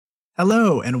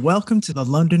Hello, and welcome to the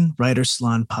London Writers'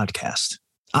 Salon podcast.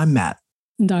 I'm Matt.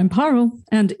 And I'm Parul.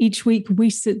 And each week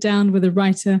we sit down with a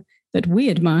writer that we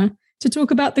admire to talk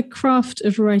about the craft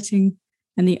of writing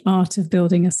and the art of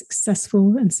building a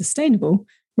successful and sustainable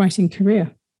writing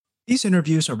career. These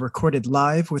interviews are recorded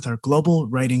live with our global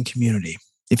writing community.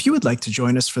 If you would like to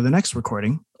join us for the next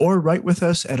recording or write with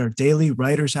us at our daily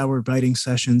Writers' Hour writing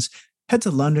sessions, head to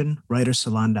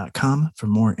londonwritersalon.com for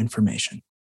more information.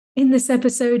 In this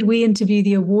episode, we interview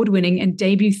the award-winning and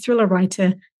debut thriller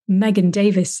writer, Megan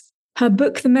Davis. Her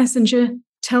book, The Messenger,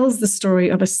 tells the story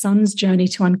of a son's journey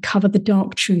to uncover the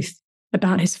dark truth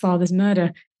about his father's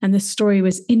murder, and the story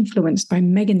was influenced by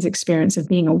Megan's experience of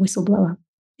being a whistleblower.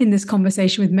 In this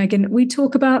conversation with Megan, we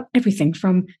talk about everything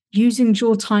from using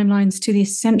dual timelines to the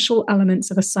essential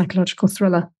elements of a psychological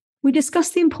thriller. We discuss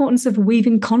the importance of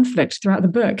weaving conflict throughout the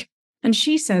book, and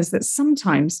she says that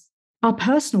sometimes our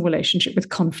personal relationship with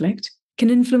conflict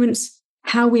can influence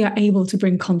how we are able to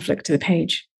bring conflict to the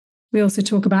page. We also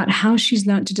talk about how she's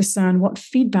learned to discern what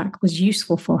feedback was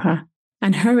useful for her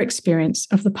and her experience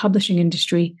of the publishing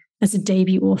industry as a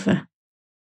debut author.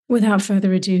 Without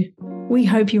further ado, we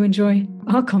hope you enjoy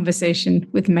our conversation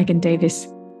with Megan Davis.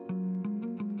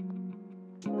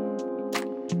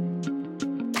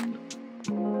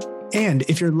 And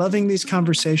if you're loving these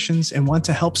conversations and want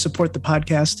to help support the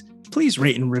podcast, please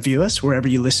rate and review us wherever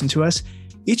you listen to us.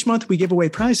 Each month, we give away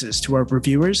prizes to our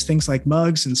reviewers, things like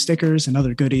mugs and stickers and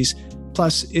other goodies.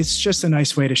 Plus, it's just a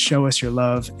nice way to show us your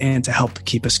love and to help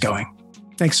keep us going.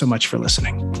 Thanks so much for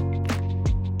listening.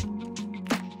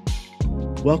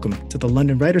 Welcome to the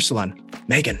London Writers' Salon.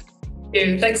 Megan. Thank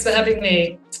you. Thanks for having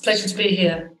me. It's a pleasure to be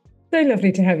here. So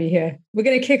lovely to have you here. We're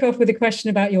going to kick off with a question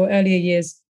about your earlier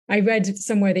years. I read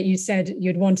somewhere that you said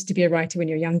you'd wanted to be a writer when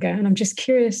you were younger. And I'm just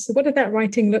curious, what did that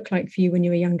writing look like for you when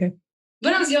you were younger?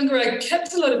 When I was younger, I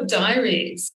kept a lot of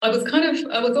diaries. I was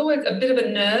always a bit of a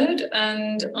nerd,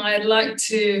 and I liked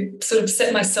to sort of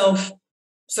set myself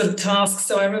sort of tasks.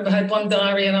 So I remember I had one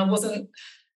diary and I wasn't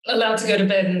allowed to go to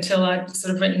bed until I'd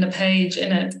sort of written a page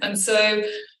in it. And so,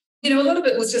 a lot of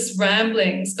it was just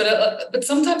ramblings, but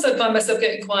sometimes I find myself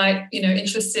getting quite,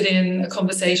 interested in a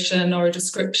conversation or a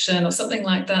description or something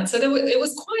like that. So it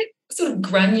was quite sort of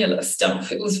granular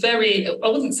stuff. It was I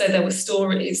wouldn't say there were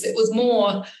stories. It was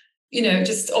more,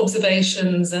 just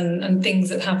observations and things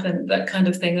that happened, that kind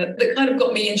of thing, that kind of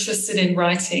got me interested in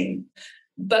writing.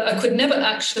 But I could never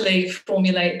actually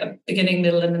formulate a beginning,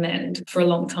 middle, and an end for a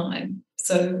long time.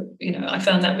 So, I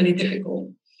found that really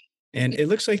difficult. And it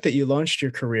looks like that you launched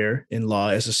your career in law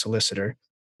as a solicitor.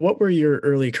 What were your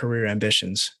early career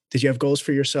ambitions? Did you have goals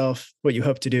for yourself, what you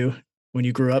hoped to do when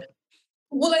you grew up?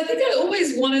 Well, I think I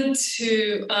always wanted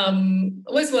to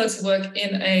work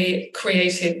in a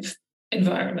creative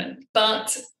environment,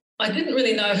 but I didn't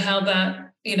really know how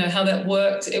that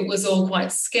worked. It was all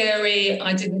quite scary.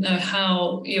 I didn't know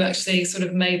how you actually sort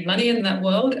of made money in that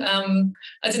world. I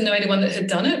didn't know anyone that had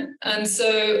done it. And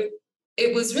so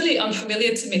it was really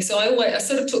unfamiliar to me. So I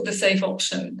sort of took the safe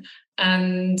option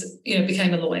and,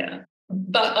 became a lawyer.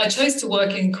 But I chose to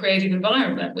work in creative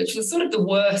environment, which was sort of the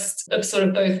worst of sort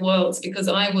of both worlds, because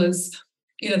I was,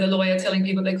 the lawyer telling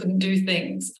people they couldn't do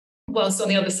things, whilst on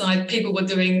the other side, people were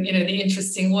doing, the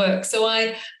interesting work. So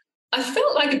I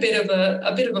felt like a bit of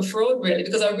a fraud, really,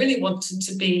 because I really wanted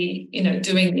to be,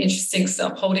 doing the interesting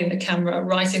stuff, holding the camera,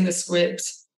 writing the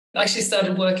script. I actually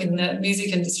started work in the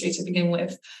music industry to begin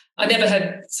with. I never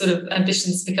had sort of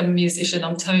ambitions to become a musician.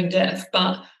 I'm tone deaf,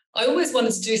 but I always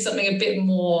wanted to do something a bit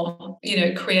more,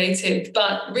 creative.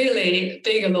 But really,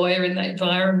 being a lawyer in that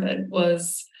environment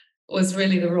was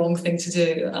really the wrong thing to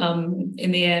do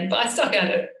in the end. But I stuck at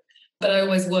it. But I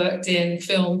always worked in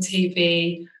film,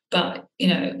 TV, but,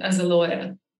 as a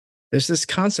lawyer. There's this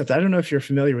concept. I don't know if you're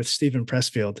familiar with Steven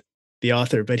Pressfield, the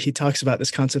author, but he talks about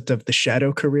this concept of the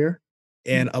shadow career.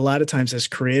 And a lot of times as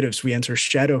creatives, we enter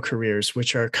shadow careers,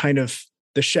 which are kind of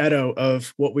the shadow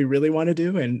of what we really want to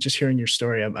do. And just hearing your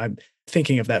story, I'm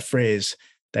thinking of that phrase,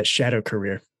 that shadow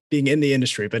career, being in the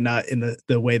industry, but not in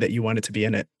the way that you wanted to be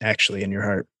in it, actually, in your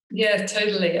heart. Yeah,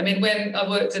 totally. I mean, when I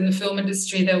worked in the film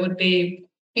industry, there would be,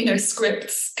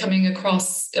 scripts coming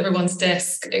across everyone's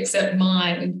desk except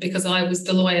mine, because I was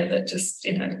the lawyer that just,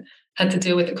 had to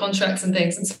deal with the contracts and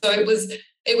things. And so it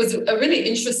was a really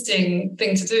interesting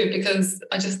thing to do, because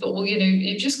I just thought, well,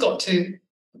 you've just got to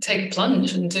take a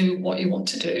plunge and do what you want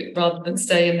to do rather than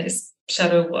stay in this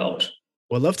shadow world.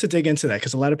 Well, I'd love to dig into that,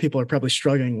 because a lot of people are probably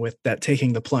struggling with that,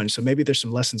 taking the plunge. So maybe there's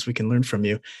some lessons we can learn from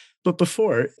you. But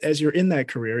before, as you're in that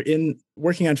career, in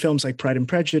working on films like Pride and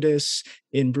Prejudice,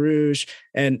 In Bruges,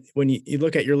 and when you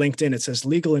look at your LinkedIn, it says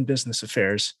legal and business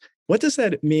affairs. What does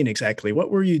that mean exactly?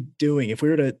 What were you doing? If we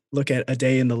were to look at a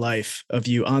day in the life of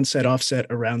you on set, off set,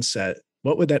 around set,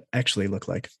 what would that actually look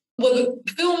like? Well,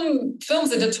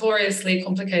 films are notoriously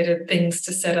complicated things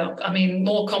to set up. I mean,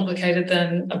 more complicated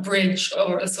than a bridge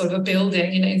or a sort of a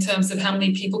building, in terms of how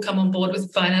many people come on board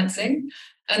with financing.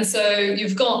 And so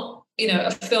you've got,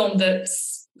 a film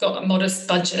that's got a modest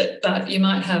budget, but you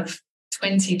might have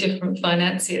 20 different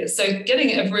financiers. So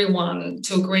getting everyone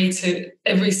to agree to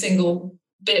every single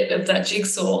bit of that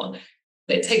jigsaw,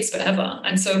 it takes forever.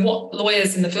 And so what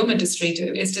lawyers in the film industry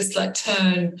do is just like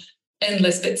turn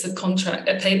endless bits of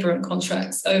paper and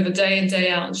contracts over day in, day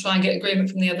out and try and get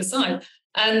agreement from the other side.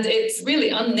 And it's really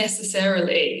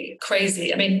unnecessarily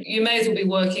crazy. I mean, you may as well be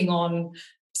working on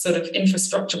sort of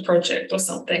infrastructure project or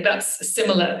something. That's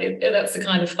similar. That's the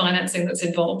kind of financing that's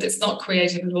involved. It's not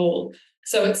creative at all.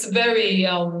 So it's a very,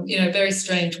 very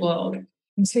strange world.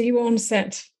 And so you were on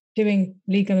set doing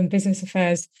legal and business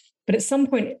affairs, but at some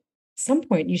point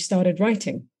you started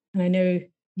writing. And I know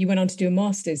you went on to do a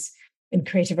master's in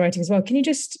creative writing as well. Can you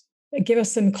just give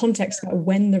us some context about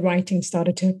when the writing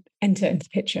started to enter into the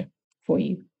picture for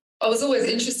you? I was always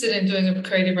interested in doing a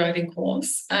creative writing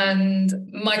course, and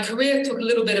my career took a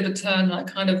little bit of a turn. I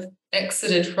kind of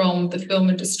exited from the film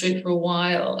industry for a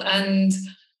while, and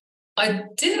I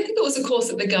think it was a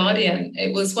course at The Guardian.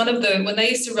 It was when they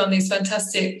used to run these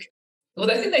fantastic, well,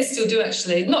 I think they still do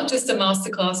actually, not just a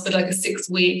masterclass, but like a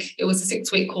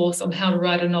 6-week course on how to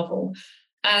write a novel.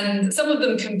 And some of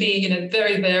them can be,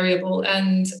 very variable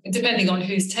and depending on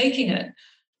who's taking it.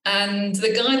 And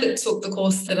the guy that took the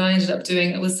course that I ended up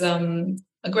doing, it was a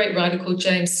great writer called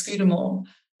James Scudamore,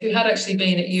 who had actually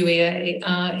been at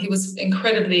UEA. He was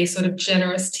incredibly sort of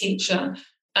generous teacher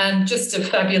and just a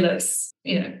fabulous,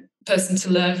 person to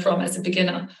learn from as a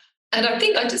beginner. And I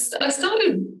think I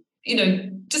started,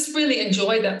 just really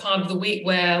enjoyed that part of the week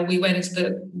where we went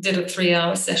did a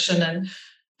 3-hour session, and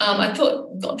I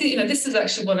thought, God, this is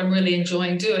actually what I'm really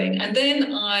enjoying doing. And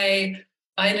then I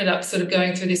ended up sort of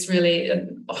going through this really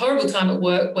horrible time at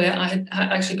work where I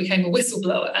actually became a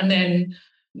whistleblower. And then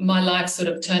my life sort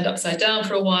of turned upside down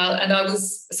for a while. And I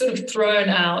was sort of thrown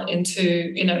out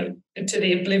into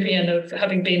the oblivion of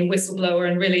having been a whistleblower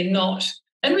and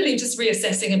really just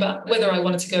reassessing about whether I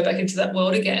wanted to go back into that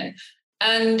world again.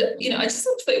 And, I just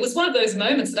thought it was one of those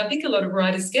moments that I think a lot of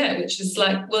writers get, which is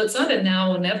like, well, it's either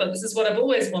now or never. This is what I've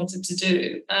always wanted to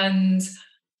do. And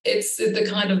it's the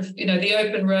kind of, the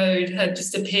open road had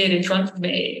just appeared in front of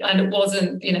me. And it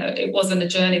wasn't a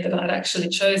journey that I'd actually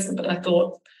chosen, but I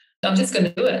thought, I'm just going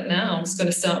to do it now. I'm just going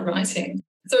to start writing.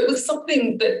 So it was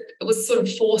something that was sort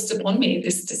of forced upon me,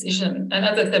 this decision. And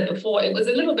as I said before, it was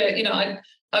a little bit,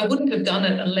 I wouldn't have done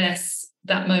it unless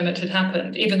that moment had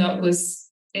happened, even though it was,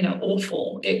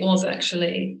 awful. It was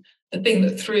actually the thing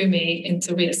that threw me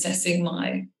into reassessing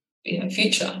my,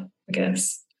 future, I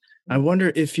guess. I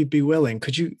wonder if you'd be willing,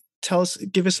 could you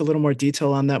give us a little more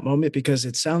detail on that moment? Because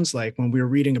it sounds like when we were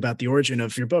reading about the origin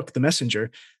of your book, The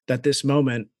Messenger, that this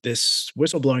moment, this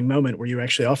whistleblowing moment where you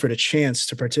actually offered a chance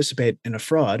to participate in a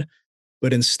fraud,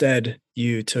 but instead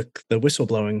you took the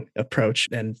whistleblowing approach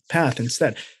and path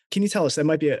instead. Can you tell us? That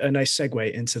might be a nice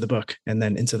segue into the book and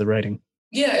then into the writing.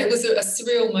 Yeah, it was a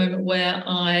surreal moment where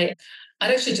I'd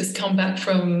actually just come back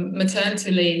from maternity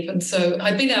leave. And so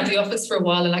I'd been out of the office for a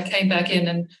while and I came back in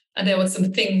and there were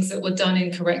some things that were done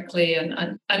incorrectly.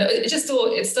 And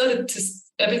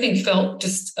everything felt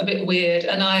just a bit weird.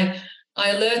 And I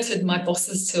alerted my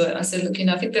bosses to it. I said, look,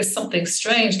 I think there's something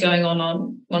strange going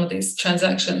on one of these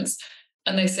transactions.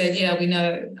 And they said, yeah, we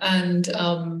know. And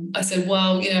I said,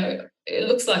 well, it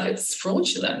looks like it's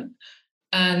fraudulent.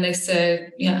 And they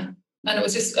said, yeah. And it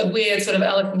was just a weird sort of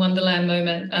Alice in Wonderland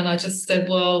moment. And I just said,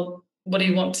 well, what do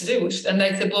you want to do? And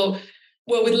they said, well,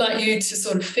 we'd like you to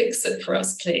sort of fix it for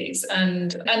us, please.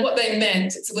 And what they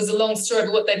meant, it was a long story,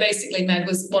 but what they basically meant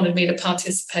was wanted me to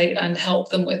participate and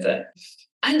help them with it.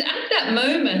 And at that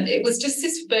moment, it was just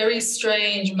this very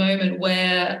strange moment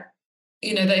where,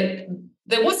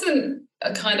 there wasn't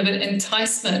a kind of an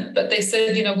enticement, but they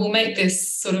said, we'll make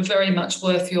this sort of very much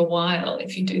worth your while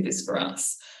if you do this for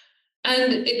us.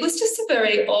 And it was just a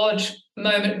very odd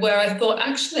moment where I thought,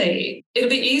 actually,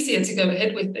 it'll be easier to go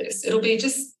ahead with this. It'll be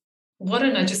just, why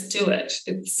don't I just do it?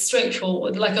 It's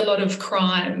straightforward, like a lot of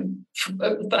crime,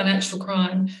 financial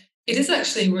crime. It is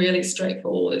actually really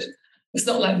straightforward. It's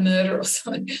not like murder or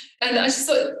something. And I just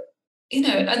thought, and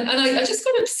I just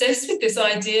got obsessed with this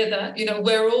idea that,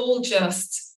 we're all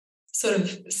just sort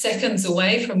of seconds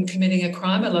away from committing a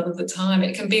crime a lot of the time.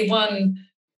 It can be one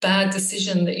bad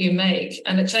decision that you make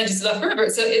and it changes life forever.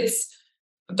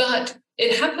 But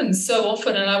it happens so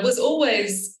often. And I was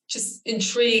always just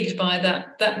intrigued by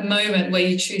that moment where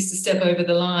you choose to step over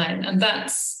the line. And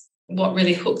that's what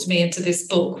really hooked me into this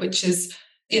book, which is,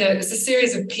 it's a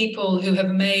series of people who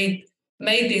have made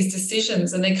these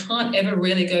decisions and they can't ever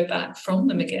really go back from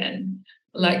them again.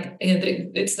 Like,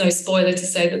 it's no spoiler to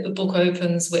say that the book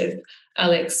opens with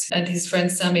Alex and his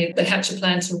friend Sammy. They hatch a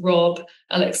plan to rob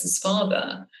Alex's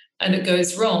father, and it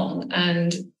goes wrong,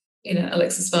 and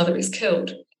Alex's father is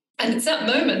killed. And it's that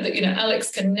moment that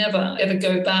Alex can never ever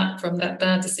go back from that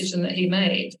bad decision that he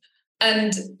made.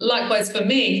 And likewise for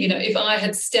me, if I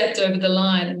had stepped over the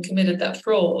line and committed that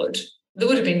fraud, there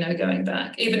would have been no going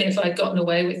back. Even if I'd gotten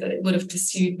away with it, it would have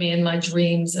pursued me in my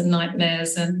dreams and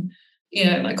nightmares and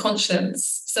my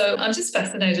conscience. So I'm just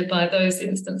fascinated by those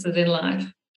instances in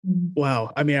life.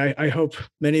 Wow. I mean, I hope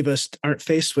many of us aren't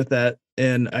faced with that.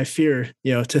 And I fear,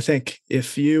 to think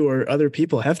if you or other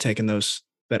people have taken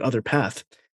that other path,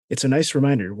 it's a nice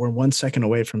reminder. We're 1 second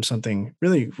away from something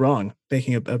really wrong,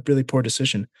 making a really poor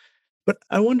decision. But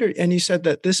I wonder, and you said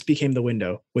that this became the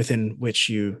window within which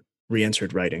you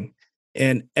re-entered writing.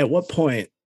 And at what point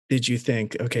did you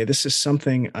think, okay, this is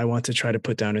something I want to try to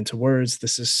put down into words.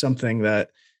 This is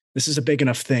a big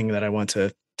enough thing that I want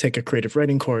to take a creative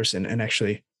writing course and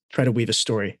actually try to weave a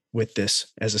story with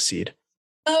this as a seed?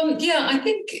 I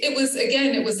think it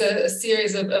was a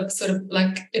series of sort of,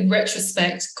 like, in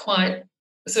retrospect, quite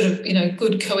sort of,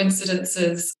 good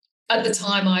coincidences. At the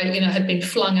time, I, had been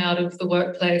flung out of the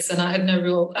workplace and I had no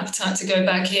real appetite to go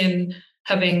back in,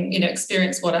 having,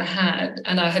 experienced what I had.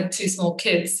 And I had 2 small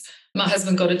kids. My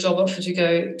husband got a job offer to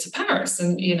go to Paris,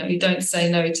 and, you don't say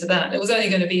no to that. It was only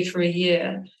going to be for a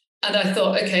year. And I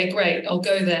thought, okay, great, I'll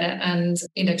go there and,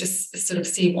 just sort of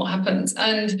see what happens.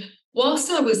 And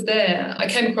whilst I was there, I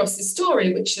came across this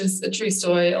story, which is a true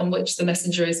story on which The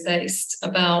Messenger is based,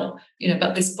 about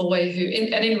this boy who,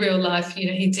 in real life,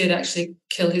 he did actually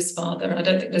kill his father. I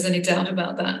don't think there's any doubt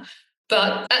about that.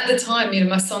 But at the time,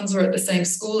 my sons were at the same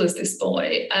school as this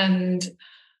boy, and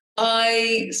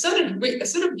I sort of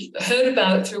heard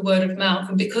about it through word of mouth.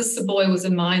 And because the boy was a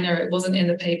minor, it wasn't in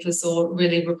the papers or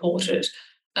really reported.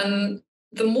 And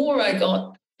the more I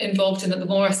got involved in it, the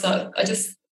more I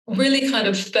just really kind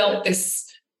of felt this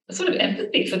sort of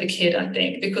empathy for the kid, I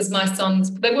think, because my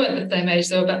sons, they weren't the same age.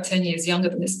 They were about 10 years younger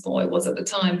than this boy was at the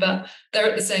time, but they're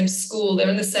at the same school. They're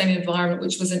in the same environment,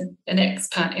 which was an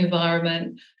expat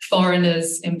environment,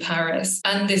 foreigners in Paris,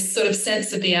 and this sort of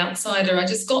sense of the outsider. I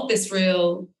just got this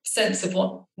real sense of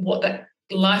what that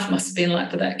life must have been like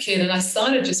for that kid. And I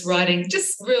started just writing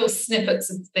just real snippets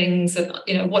of things of,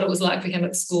 what it was like for him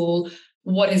at school,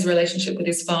 what his relationship with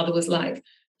his father was like.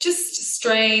 Just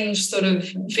strange sort of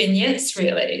vignettes,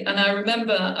 really. And I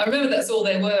remember that's all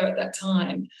there were at that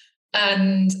time.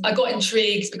 And I got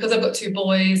intrigued because I've got 2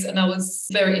 boys, and I was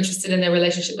very interested in their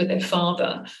relationship with their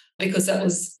father, because that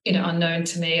was, unknown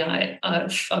to me.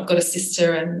 I've got a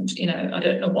sister, and, I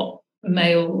don't know what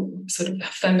male sort of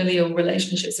familial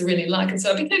relationships are really like. And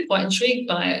so I became quite intrigued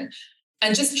by it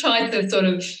and just tried to sort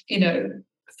of,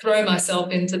 throw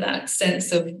myself into that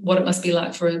sense of what it must be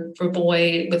like for a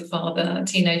boy with father, a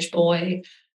teenage boy,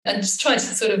 and just try to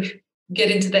sort of get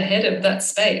into the head of that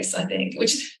space, I think,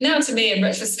 which now to me in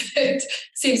retrospect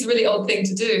seems a really odd thing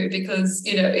to do, because,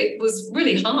 it was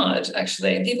really hard,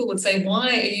 actually. And people would say, why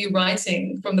are you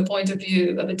writing from the point of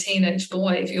view of a teenage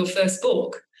boy for your first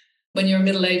book when you're a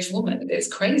middle-aged woman? It's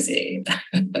crazy.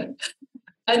 And,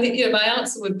 my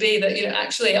answer would be that,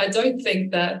 actually, I don't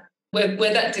think that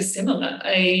we're that dissimilar,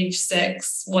 age,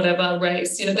 sex, whatever,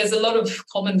 race. There's a lot of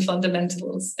common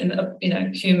fundamentals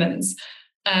in, humans.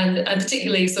 And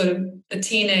particularly sort of the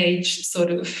teenage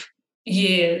sort of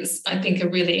years, I think, are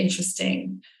really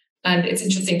interesting. And it's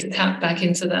interesting to tap back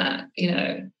into that,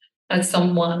 as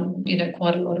someone,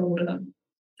 quite a lot older.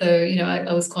 So,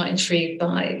 I was quite intrigued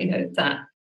by, that.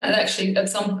 And actually, there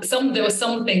were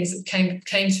some things that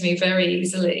came to me very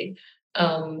easily.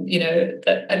 And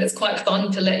it's quite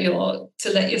fun to let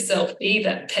yourself be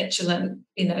that petulant,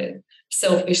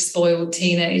 selfish, spoiled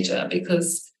teenager,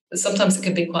 because sometimes it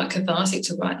can be quite cathartic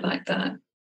to write like that.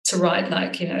 To write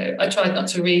like, I tried not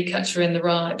to read Catcher in the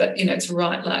Rye, but to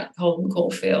write like Holden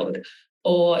Caulfield,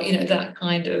 or that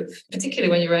kind of,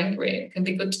 particularly when you're angry, it can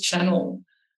be good to channel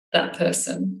that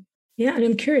person. Yeah, and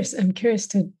I'm curious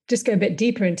to just go a bit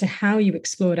deeper into how you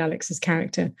explored Alex's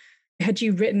character. Had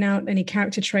you written out any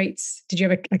character traits? Did you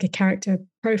have a character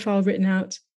profile written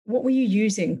out? What were you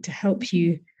using to help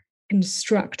you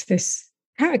construct this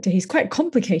character? He's quite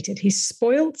complicated. He's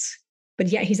spoilt, but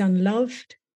yet he's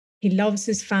unloved. He loves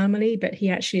his family, but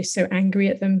he actually is so angry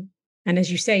at them. And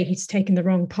as you say, he's taken the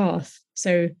wrong path.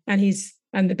 So, and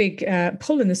the big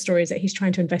pull in the story is that he's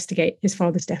trying to investigate his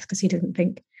father's death because he didn't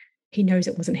think he knows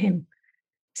it wasn't him.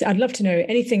 So I'd love to know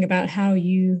anything about how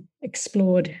you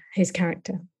explored his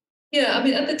character. Yeah, I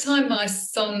mean, at the time, my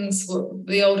sons were,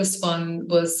 the oldest one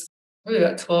was probably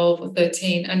about 12 or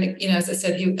 13. And, you know, as I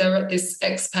said, they were at this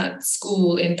expat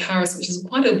school in Paris, which is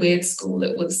quite a weird school.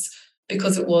 It was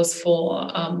because it was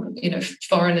for, you know,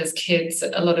 foreigners' kids.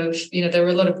 A lot of, you know, there were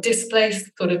a lot of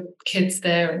displaced sort of kids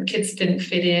there, and kids didn't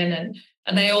fit in.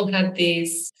 And they all had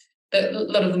these, a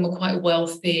lot of them were quite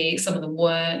wealthy, some of them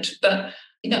weren't. But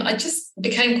you know, I just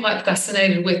became quite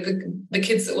fascinated with the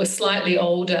kids that were slightly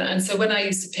older. And so when I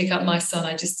used to pick up my son,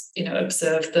 I just, you know,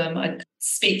 observed them. I'd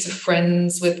speak to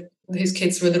friends whose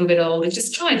kids were a little bit older,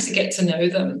 just trying to get to know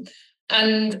them.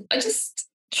 And I just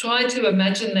tried to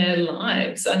imagine their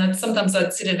lives. And sometimes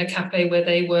I'd sit in a cafe where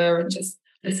they were and just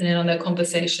listen in on their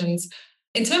conversations.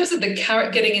 In terms of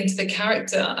getting into the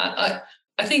character,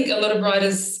 I think a lot of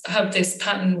writers have this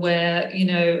pattern where, you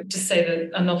know, just say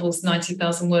that a novel's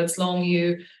 90,000 words long,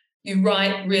 you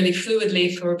write really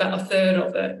fluidly for about a third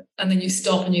of it, and then you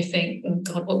stop and you think, oh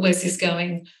God, where's this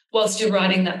going? Whilst you're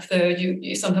writing that third,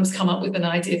 you sometimes come up with an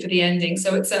idea for the ending.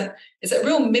 So it's a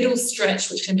real middle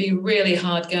stretch, which can be really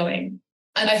hard going.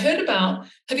 And have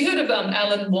you heard of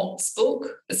Alan Watts' book?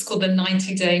 It's called The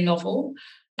 90-Day Novel.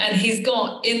 And he's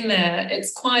got in there,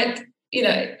 it's quite, you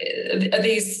know,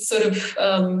 these sort of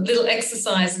little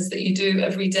exercises that you do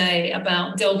every day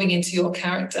about delving into your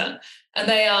character. And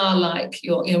they are like,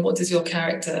 you know, what does your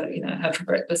character, you know, have for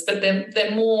breakfast? But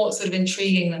they're more sort of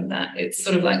intriguing than that. It's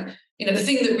sort of like, you know, the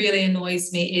thing that really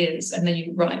annoys me is, and then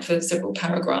you write for several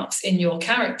paragraphs in your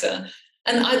character.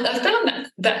 And I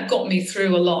found that got me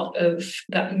through a lot of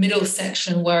that middle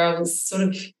section where I was sort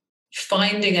of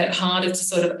finding it harder to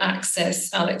sort of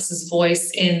access Alex's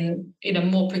voice in, you know,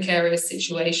 more precarious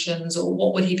situations, or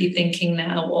what would he be thinking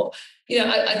now? Or, you know,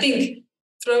 I think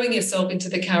throwing yourself into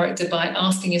the character by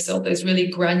asking yourself those really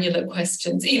granular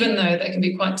questions, even though they can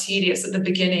be quite tedious at the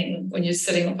beginning when you're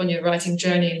setting up on your writing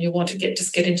journey and you want to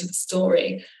just get into the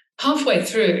story, halfway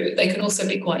through, they can also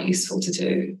be quite useful to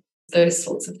do those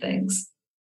sorts of things.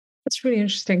 That's really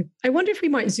interesting. I wonder if we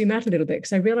might zoom out a little bit,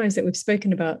 because I realize that we've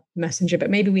spoken about Messenger, but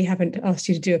maybe we haven't asked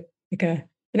you to do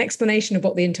an explanation of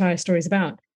what the entire story is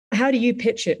about. How do you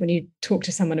pitch it when you talk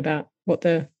to someone about what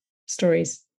the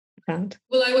story's about?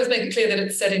 Well, I always make it clear that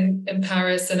it's set in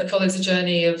Paris, and it follows the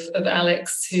journey of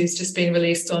Alex, who's just been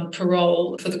released on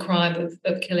parole for the crime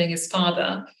of killing his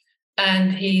father.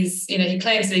 And he's, you know, he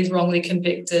claims that he's wrongly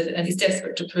convicted, and he's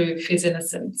desperate to prove his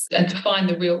innocence and to find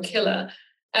the real killer.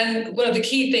 And one of the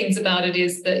key things about it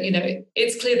is that, you know,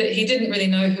 it's clear that he didn't really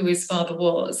know who his father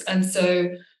was. And so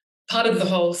part of the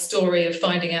whole story of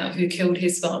finding out who killed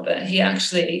his father, he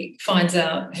actually finds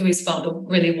out who his father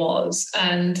really was.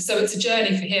 And so it's a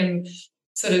journey for him,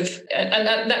 sort of,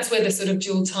 and that's where the sort of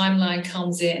dual timeline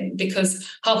comes in, because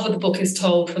half of the book is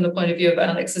told from the point of view of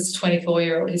Alex as a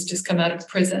 24-year-old who's just come out of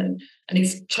prison, and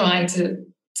he's trying to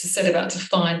set about to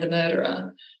find the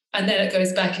murderer. And then it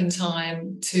goes back in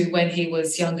time to when he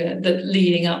was younger,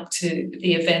 leading up to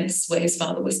the events where his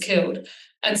father was killed.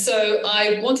 And so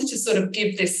I wanted to sort of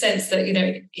give this sense that, you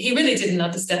know, he really didn't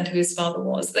understand who his father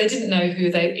was. They didn't know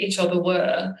who each other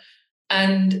were.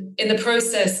 And in the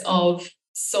process of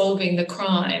solving the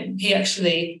crime, he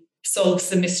actually solves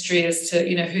the mystery as to,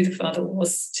 you know, who the father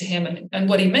was to him and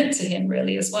what he meant to him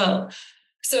really as well.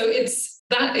 So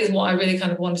that is what I really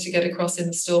kind of wanted to get across in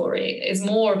the story, is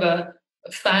more of a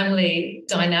family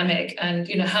dynamic, and,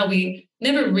 you know, how we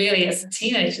never really as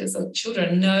teenagers or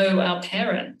children know our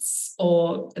parents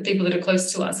or the people that are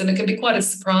close to us. And it can be quite a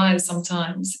surprise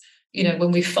sometimes, you know,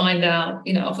 when we find out,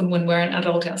 you know, often when we're an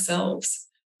adult ourselves,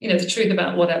 you know, the truth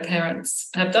about what our parents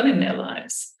have done in their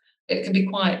lives. It can be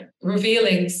quite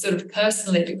revealing sort of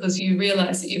personally, because you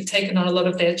realize that you've taken on a lot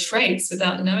of their traits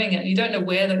without knowing it. You don't know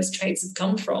where those traits have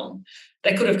come from.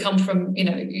 They could have come from, you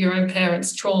know, your own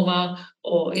parents' trauma,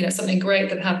 or, you know, something great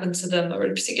that happened to them, or a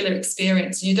particular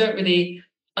experience. You don't really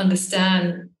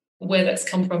understand where that's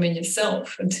come from in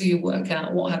yourself until you work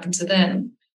out what happened to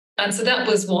them. And so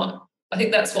that's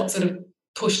what sort of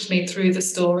pushed me through the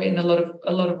story in a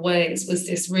lot of ways, was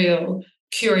this real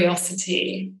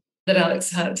curiosity that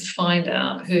Alex had to find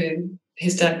out who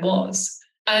his dad was.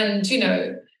 And, you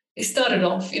know, he started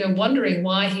off, you know, wondering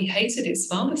why he hated his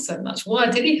father so much. Why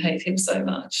did he hate him so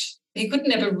much? He could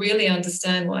never really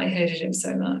understand why he hated him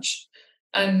so much.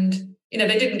 And, you know,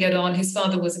 they didn't get on. His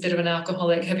father was a bit of an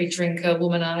alcoholic, heavy drinker,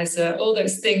 womanizer, all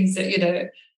those things that, you know,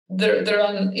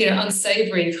 they're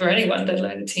unsavory for anyone, let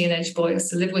alone a teenage boy,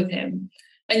 to live with him.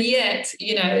 And yet,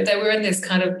 you know, they were in this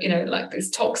kind of, you know, like this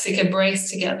toxic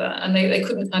embrace together, and they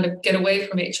couldn't kind of get away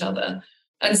from each other.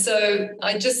 And so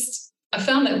I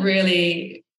found that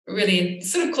really really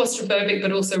sort of claustrophobic,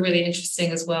 but also really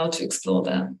interesting as well to explore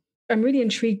that. I'm really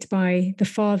intrigued by the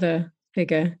father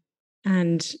figure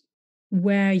and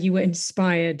where you were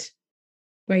inspired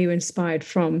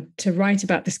from to write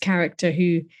about this character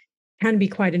who can be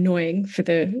quite annoying for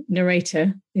the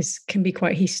narrator.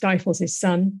 He stifles his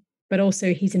son, but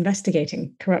also he's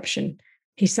investigating corruption.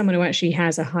 He's someone who actually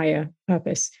has a higher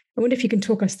purpose. I wonder if you can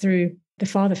talk us through the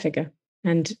father figure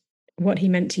and what he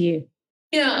meant to you.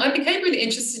 Yeah, I became really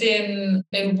interested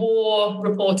in war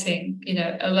reporting,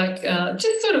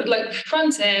 just sort of like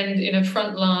front end,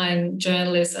 frontline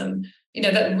journalism,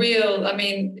 that real,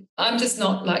 I'm just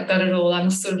not like that at all. I'm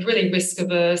sort of really risk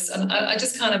averse. And I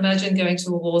just can't imagine going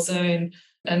to a war zone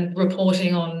and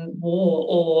reporting on war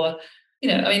or,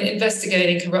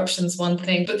 investigating corruption's one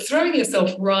thing, but throwing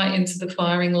yourself right into the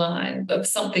firing line of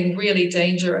something really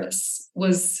dangerous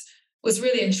was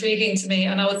really intriguing to me.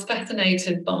 And I was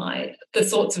fascinated by the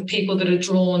sorts of people that are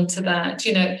drawn to that,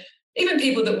 even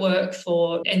people that work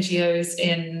for NGOs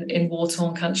in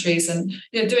war-torn countries and,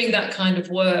 doing that kind of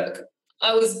work.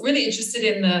 I was really interested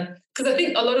in because I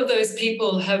think a lot of those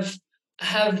people have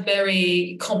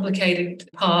very complicated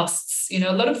pasts.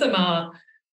 A lot of them are,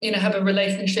 have a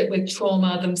relationship with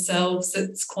trauma themselves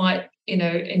that's quite,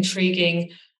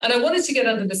 intriguing. And I wanted to get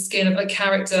under the skin of a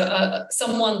character,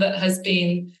 someone that has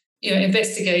been,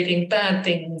 investigating bad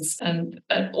things and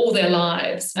all their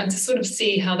lives, and to sort of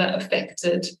see how that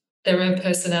affected their own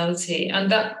personality.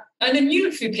 And I knew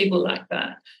a few people like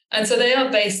that. And so they are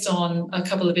based on a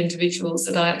couple of individuals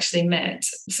that I actually met,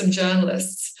 some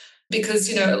journalists,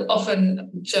 because, often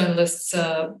journalists,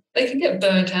 they can get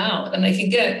burnt out and they can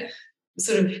get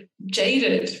sort of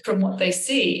jaded from what they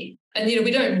see. And,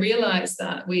 we don't realize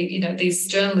that these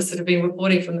journalists that have been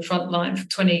reporting from the front line for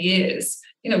 20 years,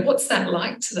 what's that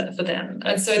like for them?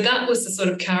 And so that was the sort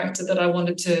of character that I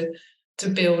wanted to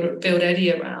build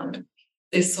Eddie around,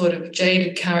 this sort of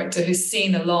jaded character who's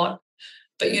seen a lot,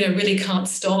 but, really can't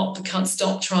stop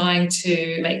trying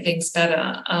to make things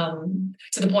better,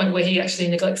 to the point where he actually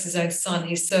neglects his own son.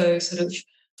 He's so sort of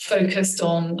focused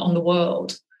on the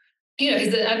world.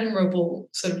 He's an admirable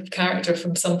sort of character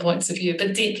from some points of view,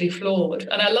 but deeply flawed.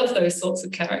 And I love those sorts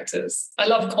of characters. I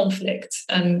love conflict,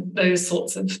 and those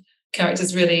sorts of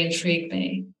characters really intrigue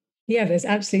me. Yeah, there's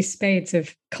absolutely spades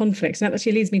of conflicts. And that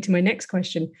actually leads me to my next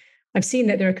question. I've seen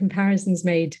that there are comparisons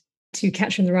made to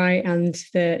Catcher in the Rye and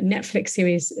the Netflix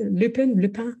series Lupin,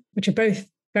 which are both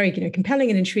very, compelling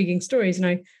and intriguing stories. And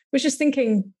I was just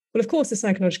thinking, well, of course, a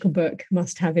psychological book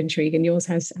must have intrigue, and yours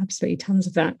has absolutely tons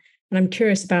of that. And I'm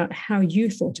curious about how you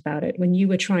thought about it when you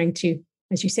were trying to,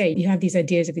 as you say, you have these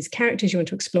ideas of these characters you want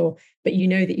to explore, but you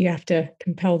know that you have to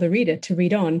compel the reader to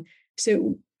read on.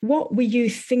 So what were you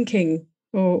thinking,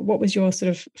 or what was your sort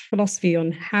of philosophy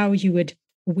on how you would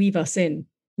weave us in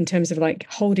terms of like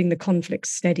holding the conflict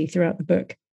steady throughout the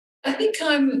book? I think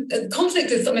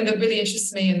conflict is something that really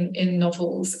interests me in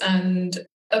novels. And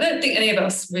I don't think any of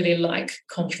us really like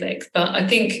conflict, but I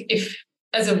think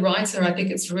as a writer, I think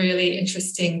it's really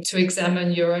interesting to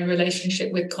examine your own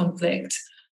relationship with conflict.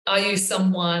 Are you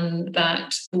someone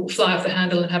that will fly off the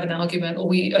handle and have an argument, or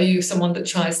are you someone that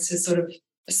tries to sort of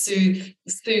soothe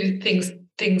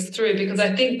things through? Because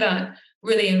I think that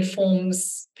really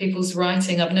informs people's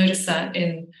writing. I've noticed that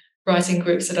in writing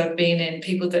groups that I've been in,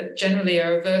 people that generally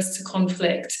are averse to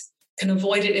conflict can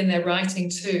avoid it in their writing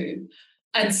too.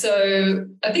 And so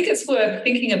I think it's worth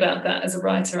thinking about that as a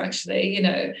writer, actually.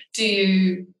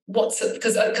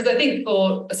 Because I think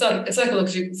for a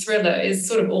psychological thriller is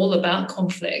sort of all about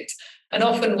conflict. And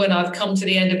often when I've come to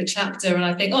the end of a chapter and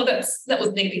I think, oh, that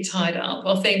was neatly tied up,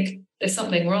 I'll think there's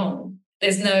something wrong.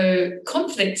 There's no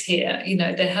conflict here.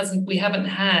 We haven't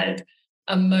had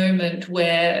a moment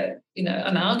where,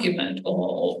 an argument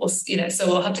or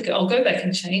so I'll go back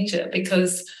and change it,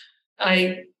 because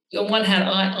on one hand,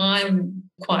 I'm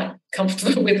quite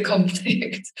comfortable with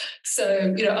conflict.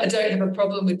 So, I don't have a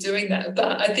problem with doing that.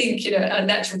 But I think, our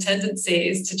natural tendency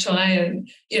is to try and,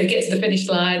 get to the finish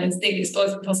line and think it's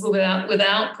possible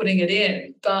without putting it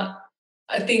in. But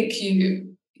I think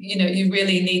you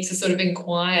really need to sort of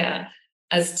inquire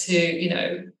as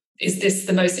to, is this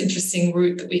the most interesting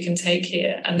route that we can take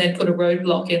here? And then put a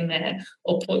roadblock in there,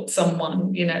 or put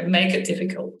someone, make it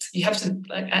difficult. You have to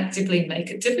actively make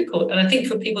it difficult. And I think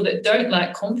for people that don't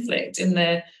like conflict in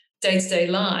their day-to-day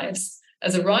lives,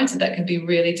 as a writer, that can be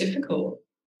really difficult.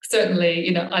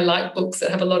 Certainly, I like books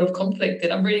that have a lot of conflict.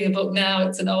 And I'm reading a book now,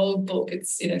 it's an old book,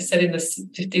 it's, set in the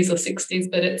 50s or 60s,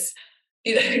 but it's,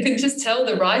 you can just tell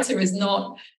the writer is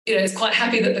not, is quite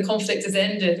happy that the conflict has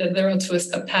ended and they're onto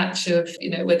a patch of,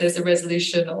 where there's a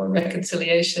resolution or a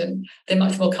reconciliation. They're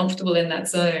much more comfortable in that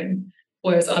zone.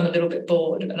 whereas I'm a little bit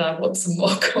bored and I want some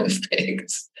more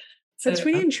conflict. So it's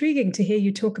really intriguing to hear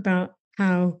you talk about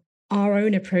how our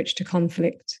own approach to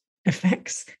conflict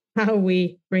affects how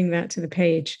we bring that to the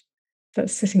page.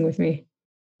 That's sitting with me.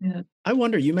 Yeah. I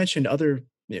wonder, you mentioned other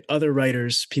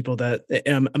writers, people that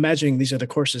I'm imagining these are the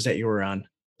courses that you were on,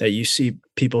 that you see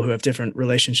people who have different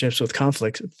relationships with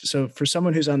conflict. So for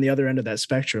someone who's on the other end of that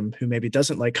spectrum, who maybe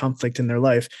doesn't like conflict in their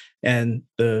life, and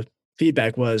the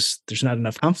feedback was there's not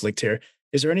enough conflict here,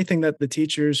 is there anything that the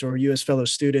teachers or you as fellow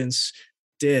students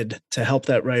did to help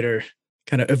that writer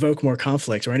kind of evoke more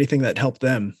conflict, or anything that helped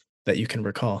them that you can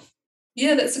recall?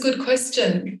 Yeah, that's a good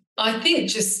question. I think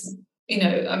just,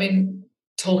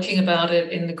 talking about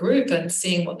it in the group and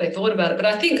seeing what they thought about it. But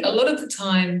I think a lot of the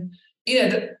time,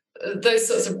 those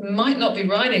sorts of might not be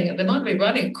writing, they might be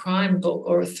writing a crime book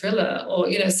or a thriller,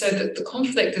 or, so that the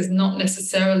conflict is not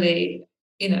necessarily,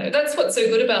 that's what's so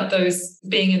good about those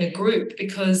being in a group,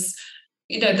 because,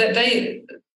 that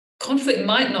conflict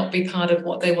might not be part of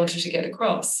what they wanted to get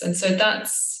across. And so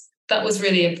that was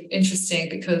really interesting,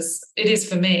 because it is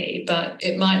for me, but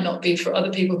it might not be for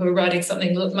other people who are writing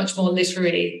something much more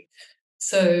literary.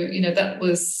 So, that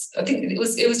was, I think it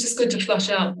was just good to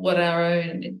flush out what our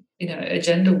own,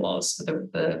 agenda was for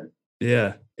the.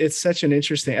 Yeah, it's such an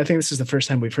interesting, I think this is the first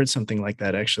time we've heard something like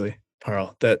that, actually,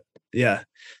 Parul,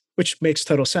 which makes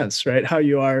total sense, right? How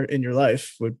you are in your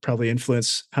life would probably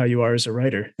influence how you are as a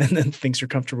writer, and then things you're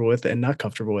comfortable with and not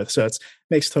comfortable with. So it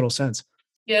makes total sense.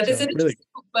 Yeah, there's an interesting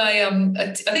book by,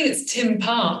 I think it's Tim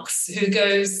Parks, who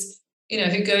goes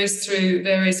through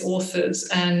various authors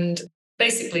and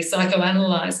basically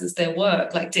psychoanalyzes their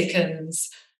work, like Dickens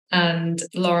and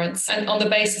Lawrence, and on the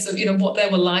basis of, what they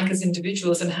were like as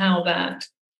individuals and how that,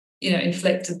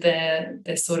 inflected their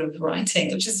sort of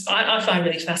writing, which is, I find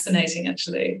really fascinating,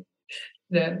 actually.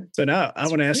 Yeah. So now I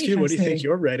want to ask you, what do you think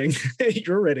your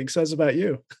writing says about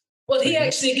you? Well, he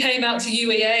actually came out to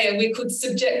UEA and we could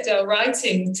subject our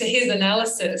writing to his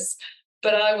analysis,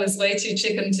 but I was way too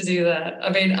chicken to do that. I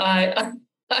mean, I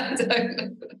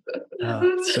don't.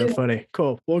 So funny.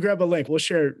 Cool. We'll grab a link. We'll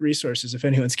share resources if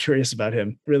anyone's curious about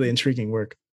him. Really intriguing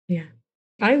work. Yeah.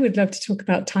 I would love to talk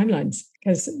about timelines,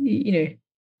 because,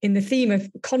 in the theme of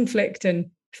conflict and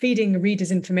feeding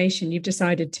readers information, you've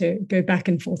decided to go back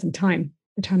and forth in time.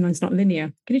 The timeline's not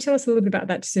linear. Can you tell us a little bit about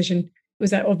that decision?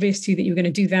 Was that obvious to you that you were going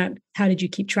to do that? How did you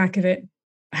keep track of it?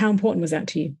 How important was that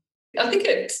to you? I think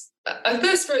I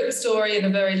first wrote the story in a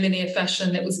very linear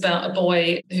fashion. It was about a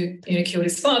boy who killed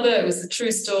his father. It was a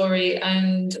true story.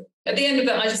 And at the end of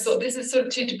it, I just thought, this is sort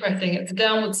of too depressing. It's a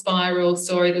downward spiral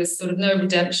story. There's sort of no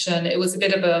redemption. It was a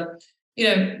bit of a,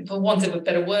 for want of a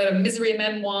better word, a misery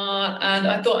memoir. And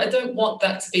I thought, I don't want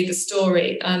that to be the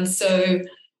story. And so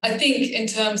I think in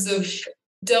terms of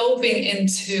delving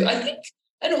into,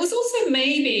 and it was also,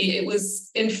 maybe it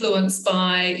was influenced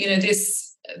by,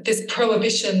 this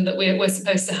prohibition that we're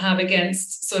supposed to have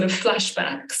against sort of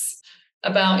flashbacks,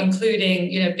 about including,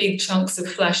 big chunks of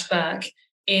flashback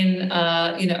in,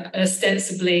 an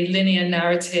ostensibly linear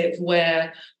narrative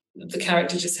where the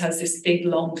character just has this big,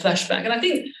 long flashback. And I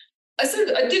think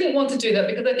I didn't want to do that,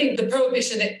 because I think the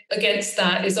prohibition against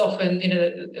that is often,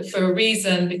 for a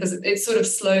reason, because it sort of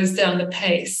slows down the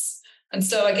pace. And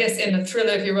so I guess in a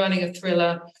thriller, if you're writing a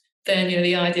thriller, then,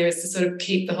 the idea is to sort of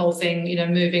keep the whole thing,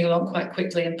 moving along quite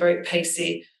quickly and very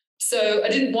pacey. So I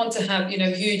didn't want to have,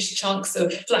 huge chunks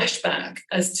of flashback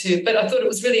but I thought it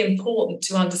was really important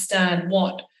to understand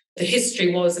what the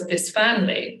history was of this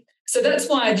family. So that's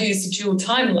why I'd used a dual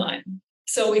timeline.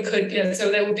 So we could,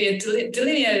 so there would be a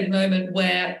delineated moment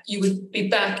where you would be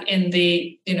back in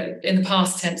the, in the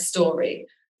past tense story,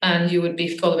 and you would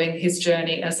be following his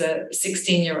journey as a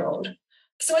 16-year-old.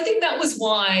 So I think that was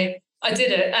why I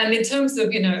did it. And in terms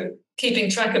of, keeping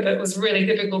track of it was really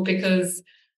difficult, because,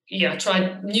 I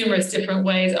tried numerous different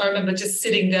ways. I remember just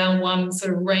sitting down one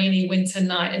sort of rainy winter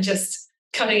night and just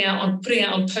putting out on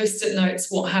Post-it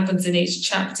notes what happens in each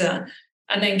chapter,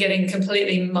 and then getting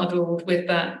completely muddled with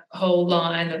that whole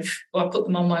line of, I put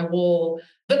them on my wall.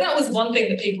 But that was one thing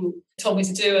that people told me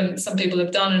to do, and some people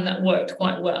have done, and that worked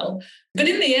quite well. But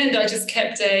in the end, I just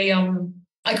kept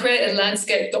I created a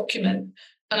landscape document.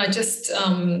 And I just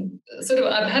I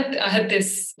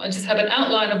just have an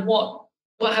outline of what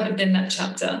happened in that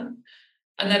chapter.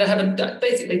 And then I have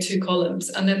basically 2 columns.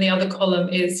 And then the other column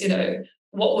is,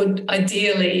 what would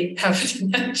ideally happen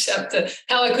in that chapter,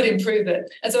 how I could improve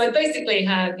it. And so I basically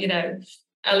had,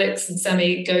 Alex and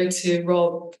Sammy go to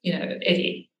Rob,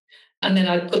 Eddie. And then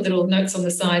I put little notes on the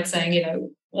side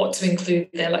saying, what to include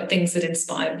there, like things that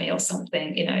inspired me or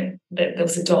something, that there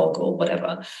was a dog or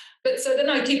whatever. But so then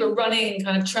I keep a running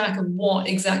kind of track of what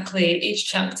exactly each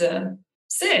chapter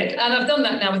said. And I've done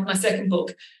that now with my second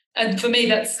book. And for me,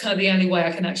 that's kind of the only way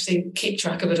I can actually keep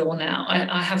track of it all now.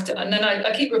 I have to, and then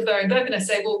I keep referring back and I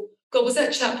say, well, God, was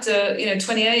that chapter,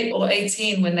 28 or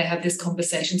 18 when they had this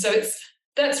conversation? So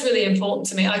that's really important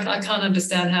to me. I can't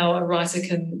understand how a writer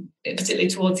can, particularly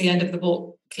towards the end of the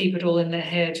book, keep it all in their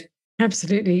head.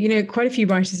 Absolutely. Quite a few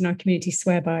writers in our community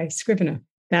swear by Scrivener,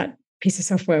 that piece of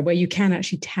software where you can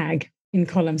actually tag in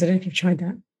columns. I don't know if you've tried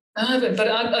that. I haven't, but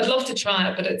I'd love to try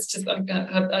it, but it's just,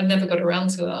 I never got around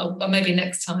to it. Maybe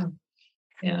next time.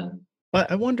 Yeah. But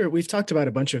I wonder, we've talked about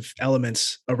a bunch of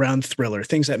elements around thriller,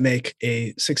 things that make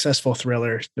a successful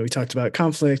thriller. We talked about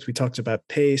conflict. We talked about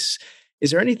pace.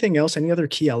 Is there anything else, any other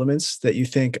key elements that you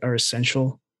think are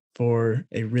essential for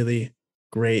a really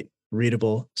great,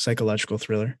 readable psychological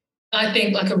thriller? I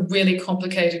think like a really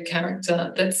complicated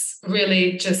character that's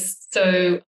really just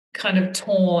so kind of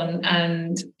torn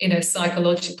and,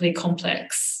 psychologically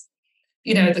complex.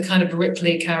 The kind of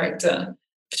Ripley character,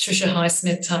 Patricia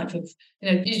Highsmith type of,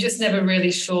 you're just never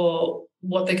really sure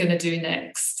what they're going to do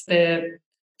next. They're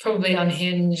probably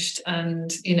unhinged and,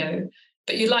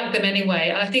 but you like them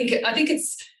anyway. I think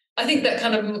that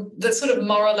kind of, the sort of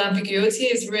moral ambiguity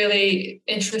is really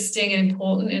interesting and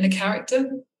important in a character.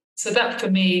 So that for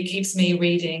me keeps me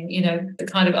reading, the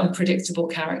kind of unpredictable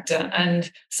character and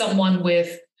someone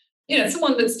with,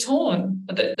 someone that's torn,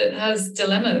 that has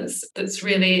dilemmas, that's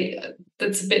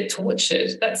a bit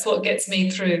tortured. That's what gets me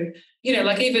through.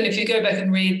 Like even if you go back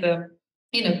and read the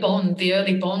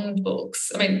early Bond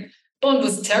books, I mean, Bond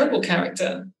was a terrible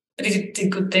character, but he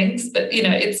did good things. But,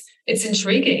 it's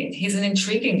intriguing. He's an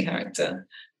intriguing character.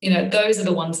 Those are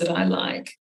the ones that I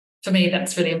like. For me,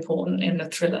 that's really important in the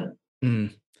thriller.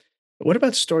 Mm. What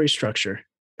about story structure?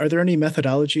 Are there any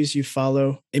methodologies you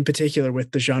follow in particular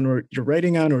with the genre you're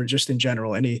writing on, or just in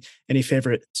general, any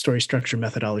favorite story structure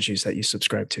methodologies that you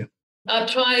subscribe to? I've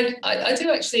tried, I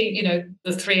do actually,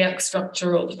 the 3-act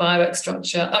structure or the 5-act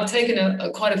structure. I've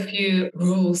taken quite a few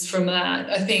rules from that.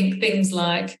 I think things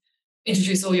like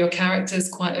introduce all your characters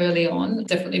quite early on,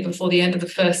 definitely before the end of the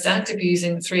first act if you're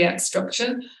using the 3-act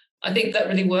structure. I think that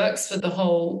really works for the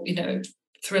whole,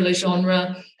 thriller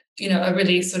genre. A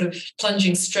really sort of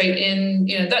plunging straight in,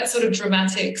 that sort of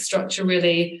dramatic structure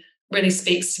really, really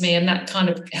speaks to me. And that kind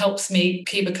of helps me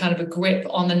keep a kind of a grip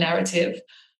on the narrative.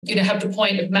 Have the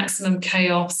point of maximum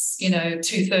chaos,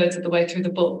 2/3 of the way through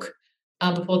the book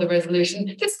before the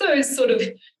resolution. Just those sort of,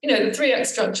 the 3-act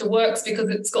structure works because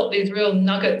it's got these real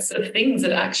nuggets of things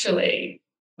that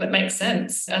make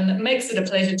sense and it makes it a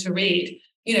pleasure to read.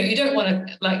 You don't want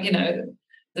to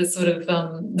the sort of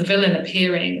the villain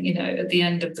appearing, at the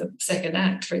end of the second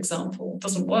act, for example,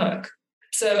 doesn't work.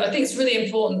 So I think it's really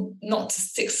important not to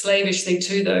stick slavishly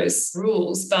to those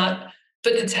rules, but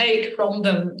to take from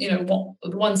them, what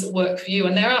the ones that work for you.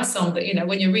 And there are some that,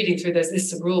 when you're reading through those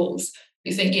lists of rules,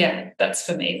 you think, yeah, that's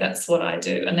for me, that's what I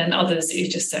do. And then others that you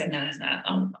just say, no,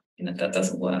 that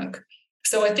doesn't work.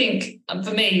 So I think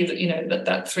for me,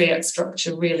 that 3-act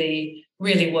structure really,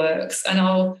 really works. And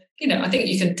I think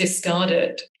you can discard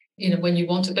it, when you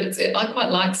want to. But I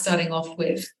quite like starting off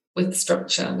with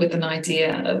structure, with an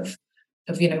idea of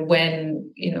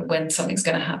when something's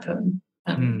going to happen.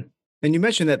 And you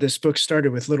mentioned that this book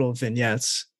started with little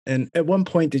vignettes. And at one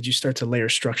point, did you start to layer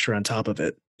structure on top of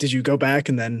it? Did you go back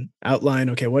and then outline,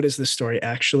 okay, what is this story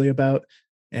actually about?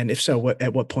 And if so,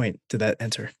 at what point did that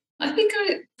enter? I think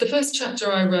the first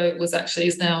chapter I wrote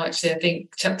is now I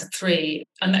think chapter 3,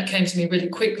 and that came to me really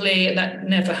quickly. And that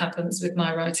never happens with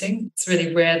my writing. It's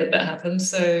really rare that happens.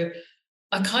 So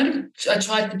I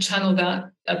tried to channel that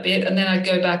a bit, and then I'd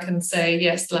go back and say,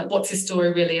 yes, like what's this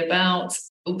story really about?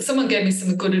 Someone gave me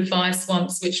some good advice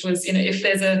once, which was, if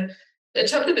there's a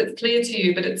chapter that's clear to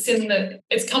you, but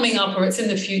it's coming up or it's in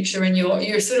the future and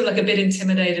you're sort of like a bit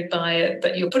intimidated by it,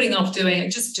 but you're putting off doing it,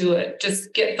 just do it.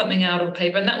 Just get something out on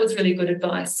paper. And that was really good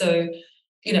advice. So,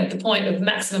 the point of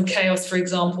maximum chaos, for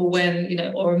example,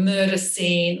 when, or a murder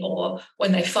scene or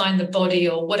when they find the body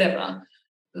or whatever,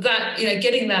 that,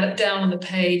 getting that down on the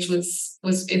page is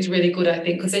really good, I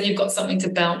think, because then you've got something to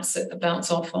bounce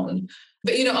off on.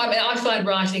 But, I find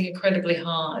writing incredibly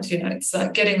hard. It's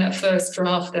like getting that first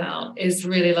draft out is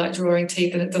really like drawing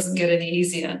teeth and it doesn't get any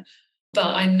easier. But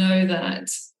I know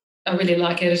that I really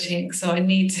like editing. So you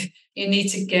need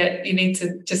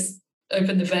to just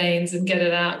open the veins and get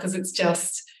it out because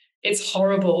it's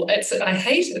horrible. I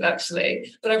hate it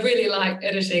actually, but I really like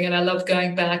editing and I love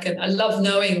going back and I love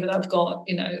knowing that I've got,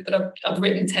 that I've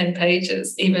written 10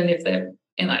 pages, even if they're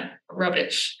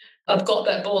rubbish. I've got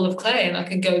that ball of clay and I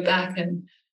can go back and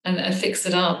fix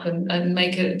it up and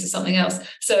make it into something else.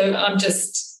 So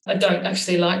I don't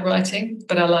actually like writing,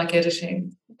 but I like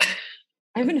editing.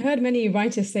 I haven't heard many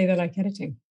writers say they like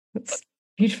editing. That's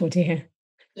beautiful to hear.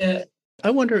 Yeah. I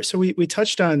wonder, so we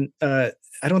touched on, I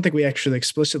don't think we actually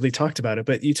explicitly talked about it,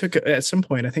 but you took at some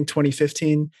point, I think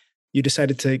 2015, you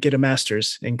decided to get a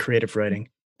master's in creative writing.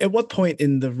 At what point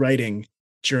in the writing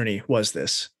journey was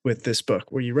this with this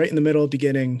book? Were you right in the middle,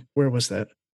 beginning? Where was that?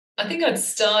 I think I'd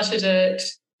started it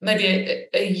maybe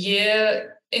a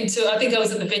year into, I think I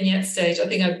was at the vignette stage. I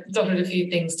think I dotted a few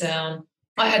things down.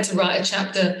 I had to write a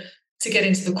chapter to get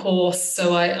into the course.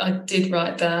 So I did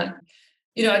write that.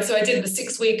 So I did the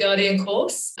 6-week Guardian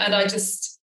course, and I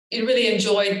just really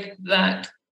enjoyed that,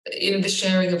 the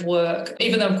sharing of work.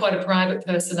 Even though I'm quite a private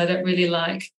person, I don't really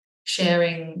like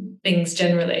sharing things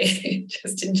generally,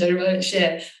 just in general, I don't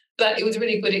share. But it was a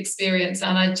really good experience.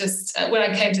 And I just, when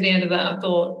I came to the end of that, I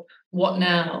thought, what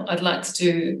now? I'd like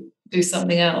to do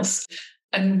something else.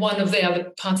 And one of the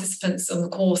other participants on the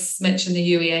course mentioned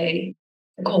the UEA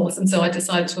course. And so I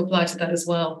decided to apply to that as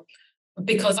well,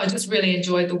 because I just really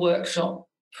enjoyed the workshop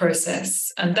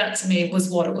process. And that to me was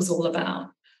what it was all about.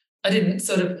 I didn't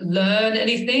sort of learn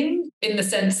anything in the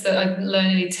sense that I didn't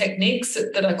learn any techniques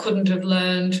that I couldn't have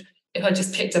learned if I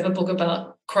just picked up a book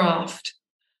about craft.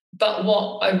 But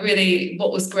what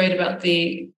was great about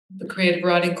the creative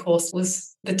writing course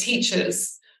was the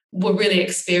teachers were really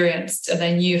experienced, and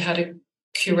they knew how to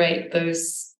curate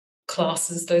those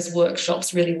classes, those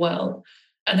workshops really well.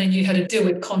 And they knew how to deal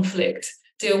with conflict,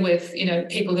 deal with,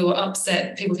 people who were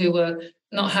upset, people who were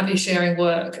not happy sharing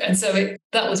work. And so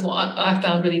that was what I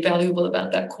found really valuable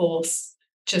about that course,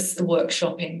 just the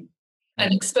workshopping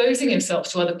and exposing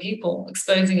yourself to other people,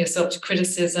 exposing yourself to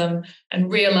criticism,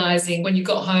 and realizing when you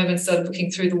got home and started looking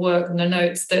through the work and the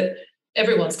notes that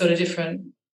everyone's got a different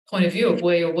point of view of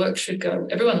where your work should go.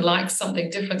 Everyone likes something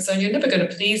different, so you're never going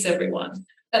to please everyone.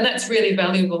 And that's really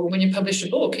valuable when you publish a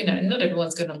book. Not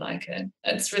everyone's going to like it.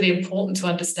 It's really important to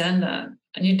understand that.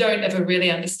 And you don't ever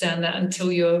really understand that until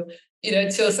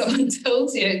until someone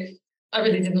tells you, I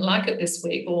really didn't like it this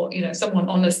week, or, someone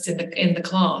honest in the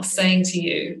class saying to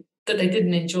you that they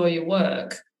didn't enjoy your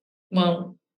work.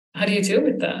 Well, how do you deal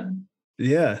with that?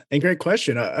 Yeah. And great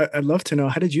question. I'd love to know,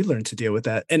 how did you learn to deal with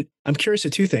that? And I'm curious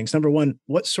of two things. Number one,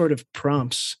 what sort of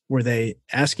prompts were they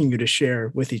asking you to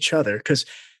share with each other? Because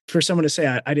for someone to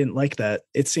say, I didn't like that,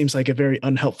 it seems like a very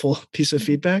unhelpful piece of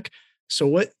feedback. So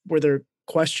what were there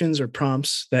questions or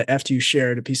prompts that after you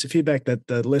shared a piece of feedback that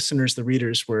the listeners, the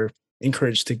readers were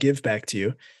encouraged to give back to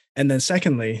you? And then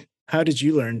secondly, how did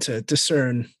you learn to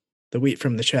discern the wheat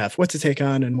from the chaff, what to take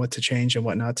on and what to change and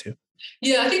what not to?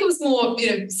 Yeah, I think it was more,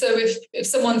 so if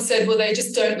someone said, well, they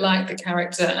just don't like the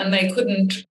character and they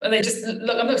couldn't, and they just,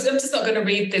 look, I'm just not going to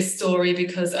read this story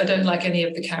because I don't like any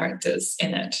of the characters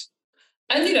in it.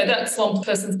 And, that's one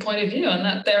person's point of view, and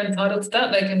that they're entitled to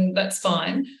that. That's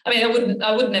fine. I mean,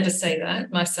 I would never say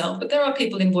that myself, but there are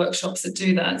people in workshops that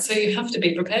do that. So you have to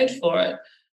be prepared for it.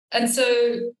 And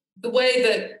so the way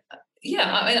that,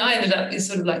 I ended up is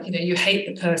sort of like, you hate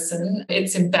the person.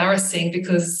 It's embarrassing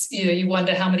because, you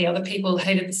wonder how many other people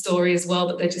hated the story as well,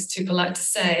 but they're just too polite to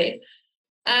say.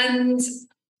 And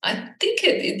I think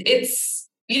it's,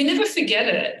 you never forget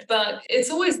it, but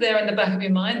it's always there in the back of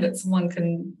your mind that someone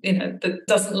can, that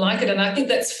doesn't like it. And I think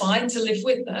that's fine to live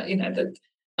with that,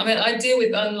 I deal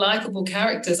with unlikable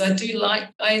characters.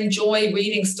 I enjoy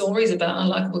reading stories about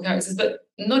unlikable characters, but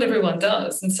not everyone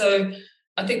does. And so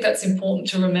I think that's important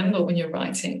to remember when you're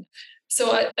writing.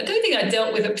 So I don't think I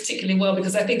dealt with it particularly well,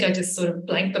 because I think I just sort of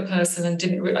blanked the person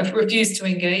and I refused to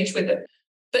engage with it.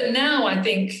 But now I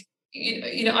think,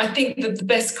 I think that the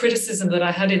best criticism that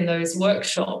I had in those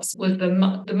workshops was the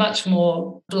much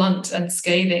more blunt and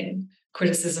scathing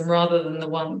criticism, rather than the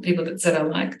one people that said I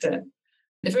liked it.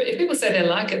 If people say they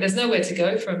like it, there's nowhere to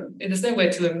go from. There's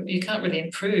nowhere to, you can't really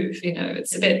improve.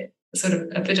 It's a bit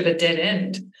of a dead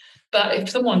end. But if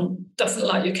someone doesn't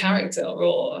like your character,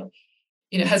 or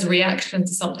has a reaction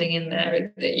to something in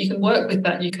there, you can work with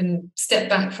that. You can step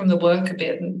back from the work a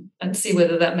bit and see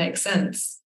whether that makes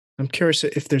sense. I'm curious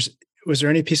if was there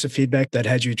any piece of feedback that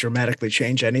had you dramatically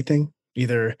change anything?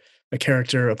 Either a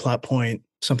character, a plot point,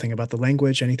 something about the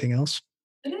language, anything else?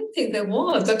 I don't think there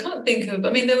was. I can't think of,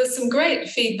 there was some great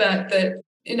feedback that,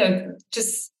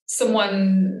 just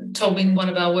someone told me in one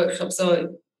of our workshops,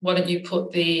 oh, why don't you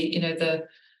put the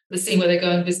scene where they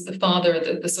go and visit the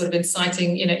father, the sort of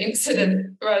inciting,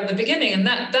 incident right at the beginning. And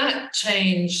that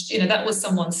changed, that was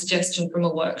someone's suggestion from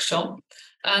a workshop.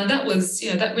 And that was,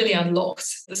 that really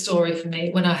unlocked the story for me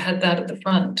when I had that at the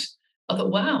front. I thought,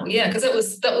 wow, yeah, because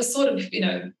that was sort of,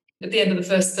 at the end of the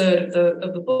first third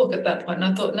of the book at that point.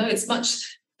 And I thought, no,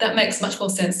 that makes much more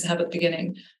sense to have at the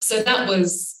beginning. So that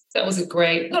was that was a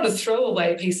great, not a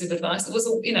throwaway piece of advice. It was,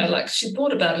 like she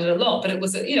thought about it a lot, but it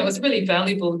was, it was really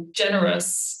valuable,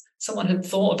 generous. Someone had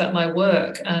thought about my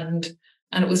work, and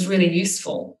it was really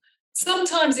useful.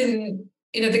 Sometimes in,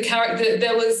 the character,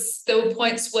 there were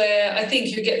points where I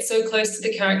think you get so close to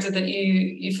the character that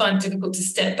you find it difficult to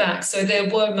step back. So there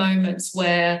were moments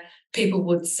where people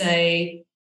would say,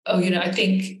 oh, I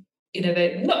think,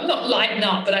 they not lighten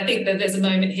up, but I think that there's a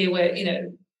moment here where,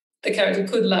 the character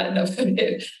could lighten up a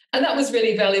bit. And that was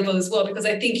really valuable as well, because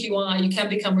I think you can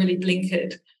become really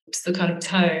blinkered to the kind of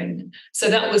tone.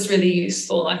 So that was really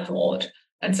useful, I thought.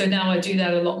 And so now I do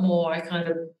that a lot more. I kind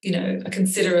of, I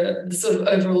consider the sort of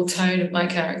overall tone of my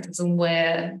characters and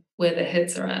where their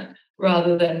heads are at,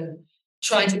 rather than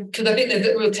trying to, because I think there's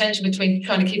a real tension between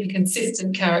trying to keep a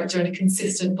consistent character and a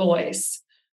consistent voice,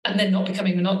 and then not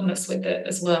becoming monotonous with it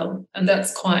as well. And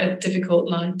that's quite a difficult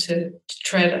line to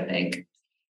tread, I think.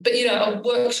 But, on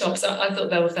workshops, I thought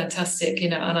they were fantastic,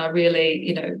 and I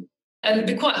really, and it'd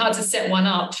be quite hard to set one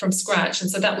up from scratch.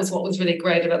 And so that was what was really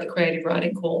great about the creative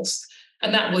writing course.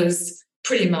 And that was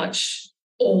pretty much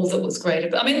all that was great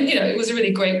about it. I mean, it was a really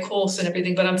great course and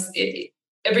everything, but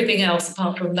everything else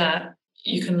apart from that,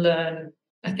 you can learn,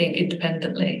 I think,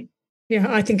 independently. Yeah,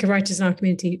 I think writers in our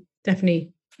community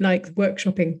definitely like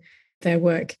workshopping their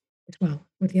work as well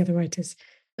with the other writers.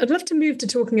 I'd love to move to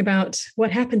talking about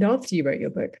what happened after you wrote your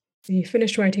book. So you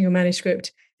finished writing your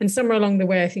manuscript, and somewhere along the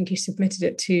way, I think you submitted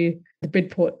it to the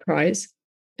Bridport Prize.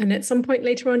 And at some point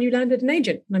later on, you landed an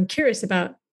agent. And I'm curious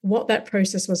about what that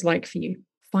process was like for you,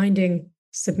 finding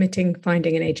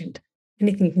an agent.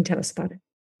 Anything you can tell us about it?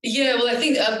 Yeah, well, I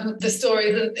think the story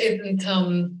isn't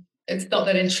it's not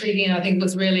that intriguing. I think it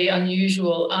was really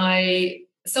unusual.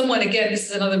 This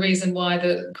is another reason why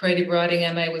the creative writing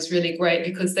MA was really great,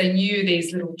 because they knew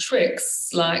these little tricks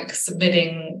like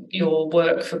submitting your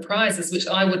work for prizes, which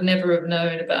I would never have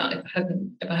known about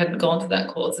if I hadn't gone to that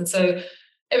course. And so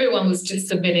everyone was just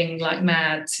submitting like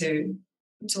mad to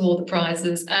all the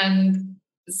prizes. And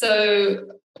so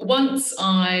once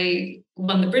I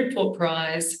won the Bridport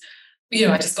Prize,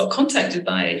 I just got contacted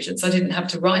by agents. I didn't have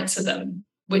to write to them,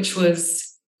 which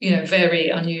was, very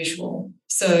unusual.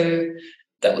 So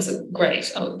that was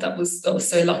great. I was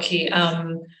so lucky.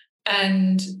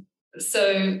 And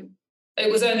so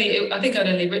it was I think I'd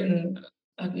only written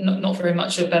not very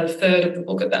much, about a third of the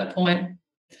book at that point.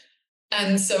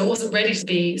 And so it wasn't ready to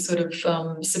be sort of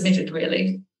submitted,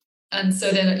 really. And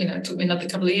so then, it took me another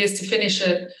couple of years to finish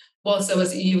it. Whilst I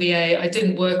was at UEA, I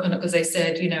didn't work on it because they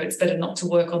said, it's better not to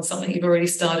work on something you've already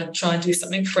started, try and do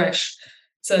something fresh.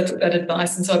 So I took that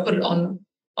advice. And so I put it on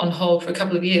hold for a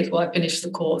couple of years while I finished the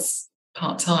course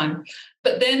part-time.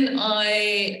 But then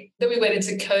we went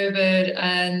into COVID,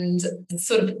 and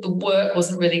sort of the work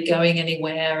wasn't really going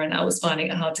anywhere, and I was finding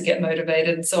it hard to get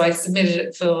motivated. And so I submitted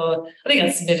it for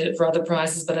other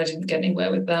prizes, but I didn't get anywhere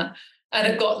with that. And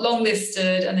it got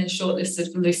longlisted and then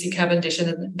shortlisted for Lucy Cavendish,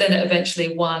 and then it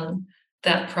eventually won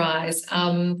that prize.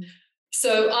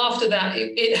 So after that,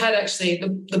 it had actually,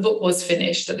 the book was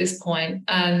finished at this point.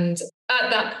 And at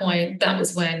that point, that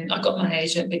was when I got my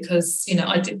agent, because,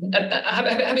 I didn't,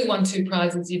 having won 2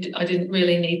 prizes, I didn't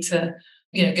really need to,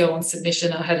 go on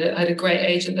submission. I had a great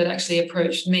agent that actually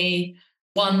approached me,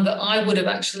 one that I would have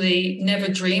actually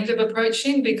never dreamed of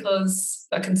approaching, because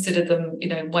I considered them,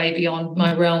 way beyond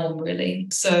my realm, really.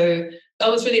 So I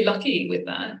was really lucky with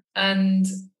that. And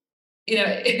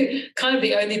kind of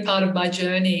the only part of my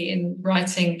journey in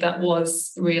writing that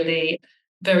was really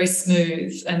very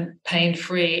smooth and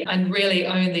pain-free, and really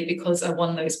only because I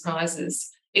won those prizes.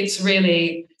 It's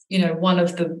really, one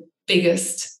of the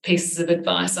biggest pieces of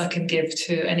advice I can give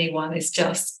to anyone is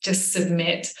just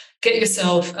submit. Get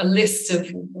yourself a list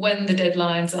of when the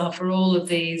deadlines are for all of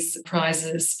these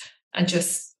prizes, and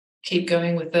just keep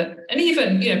going with it. And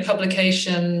even,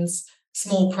 publications,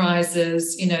 small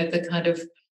prizes, the kind of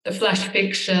the flash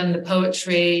fiction, the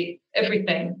poetry,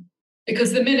 everything.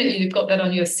 Because the minute you've got that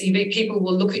on your CV, people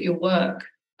will look at your work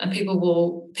and people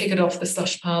will pick it off the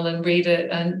slush pile and read it.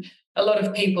 And a lot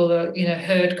of people are,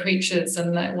 herd creatures,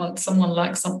 and they want someone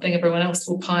likes something, everyone else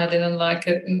will pile in and like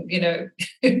it.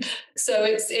 And, so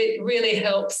it really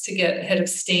helps to get ahead of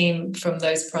steam from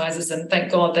those prizes. And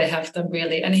thank God they have them,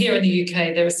 really. And here in the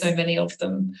UK, there are so many of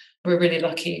them. We're really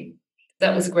lucky.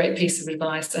 That was a great piece of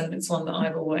advice, and it's one that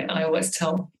I always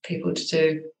tell people to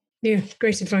do. Yeah,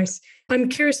 great advice. I'm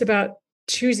curious about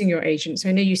choosing your agent. So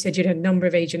I know you said you'd had a number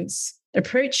of agents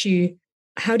approach you.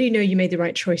 How do you know you made the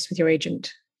right choice with your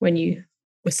agent when you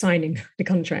were signing the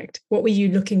contract? What were you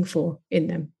looking for in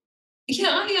them?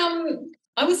 Yeah,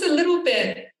 I was a little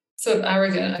bit sort of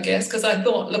arrogant, I guess, because I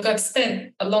thought, look, I've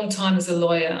spent a long time as a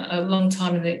lawyer, a long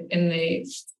time in the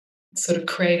sort of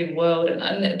creative world,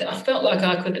 and I felt like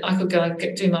I could go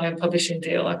and do my own publishing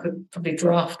deal. I could probably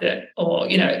draft it, or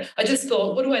I just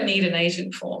thought, what do I need an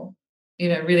agent for?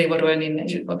 Really, what do I need an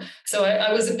agent for? So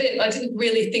I didn't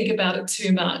really think about it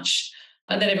too much.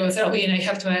 And then everyone said, you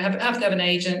have to have an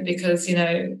agent because, you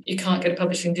can't get a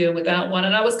publishing deal without one.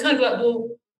 And I was kind of like, well,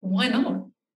 why not?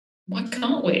 Why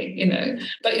can't we?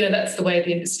 But, that's the way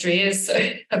the industry is. So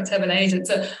you have to have an agent.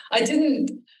 So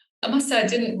I must say, I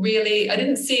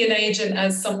didn't see an agent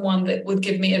as someone that would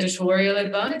give me editorial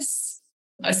advice.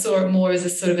 I saw it more as a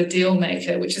sort of a deal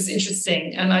maker, which is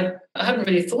interesting. And I haven't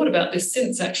really thought about this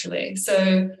since, actually.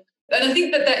 So, and I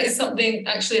think that is something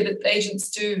actually that agents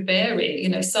do vary.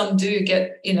 Some do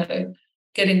get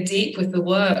in deep with the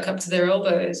work up to their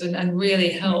elbows and really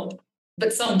help,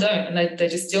 but some don't, and they're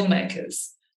just deal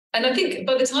makers. And I think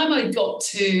by the time I got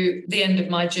to the end of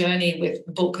my journey with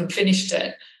the book and finished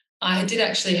it, I did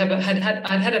actually I'd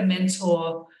had a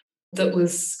mentor that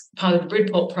was part of the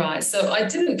Bridport Prize. So I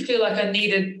didn't feel like I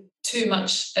needed too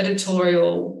much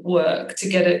editorial work to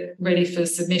get it ready for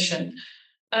submission.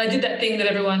 And I did that thing that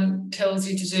everyone tells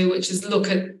you to do, which is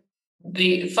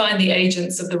find the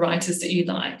agents of the writers that you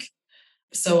like.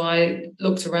 So I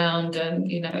looked around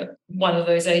and, one of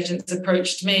those agents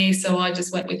approached me. So I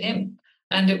just went with him.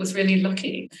 And it was really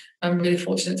lucky. I'm really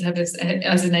fortunate to have him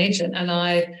as an agent.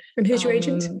 And who's your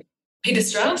agent? Peter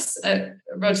Strauss at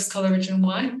Rogers Coleridge and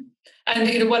Wine.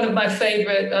 And, one of my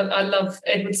favourite, I love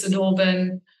Edward St.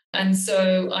 Alban. And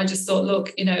so I just thought,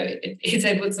 look, he's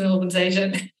Edward St. Alban's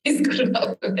agent. He's good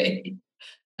enough for me.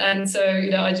 And so,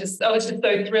 I was just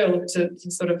so thrilled to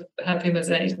sort of have him as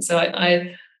an agent. So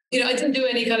I didn't do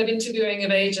any kind of interviewing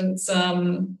of agents,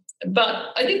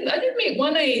 but I did meet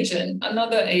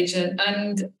another agent,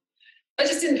 and I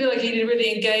just didn't feel like he'd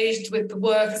really engaged with the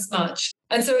work as much.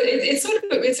 And so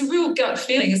it's a real gut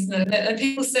feeling, isn't it? And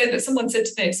people say that someone said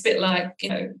to me, it's a bit like,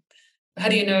 how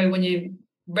do you know when you're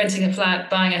renting a flat,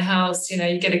 buying a house, you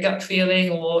get a gut feeling,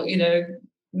 or,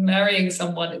 marrying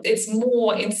someone. It's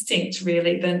more instinct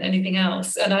really than anything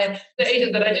else. And the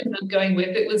agent that I ended up going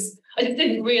with, I just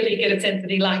didn't really get a sense that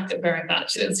he liked it very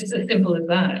much. It was just as simple as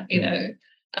that, he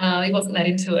wasn't that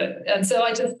into it. And so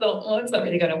I just thought, well, it's not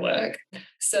really going to work.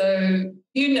 So,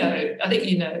 I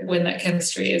think when that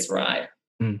chemistry is right.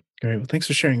 Great. Well, thanks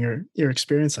for sharing your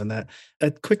experience on that. A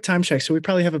quick time check. So we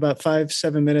probably have about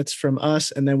 5-7 minutes from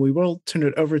us, and then we will turn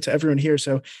it over to everyone here.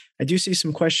 So I do see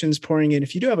some questions pouring in.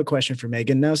 If you do have a question for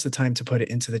Megan, now's the time to put it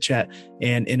into the chat.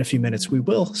 And in a few minutes, we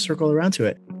will circle around to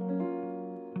it.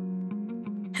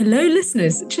 Hello,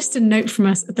 listeners. Just a note from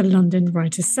us at the London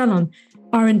Writers' Salon.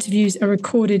 Our interviews are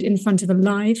recorded in front of a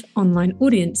live online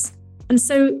audience. And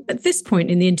so at this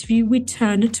point in the interview, we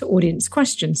turn to audience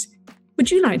questions. Would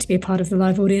you like to be a part of the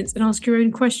live audience and ask your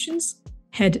own questions?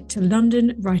 Head to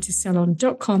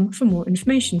londonwriterssalon.com for more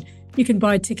information. You can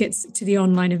buy tickets to the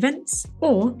online events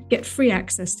or get free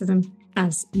access to them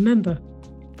as a member.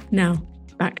 Now,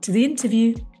 back to the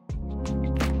interview.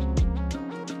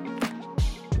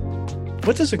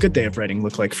 What does a good day of writing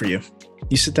look like for you?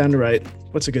 You sit down to write.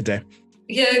 What's a good day?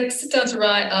 Yeah, sit down to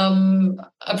write.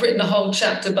 I've written a whole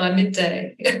chapter by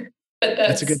midday. But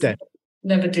that's a good day.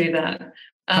 Never do that.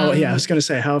 I was going to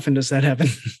say, how often does that happen?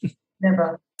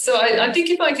 Never. So I think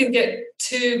if I can get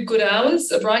 2 good hours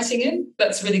of writing in,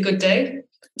 that's a really good day.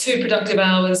 2 productive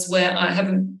hours where I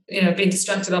haven't, been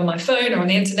distracted on my phone or on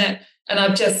the internet, and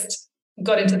I've just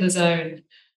got into the zone.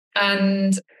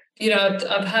 And,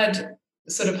 I've had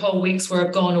sort of whole weeks where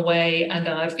I've gone away and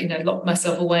I've, locked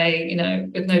myself away,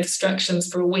 with no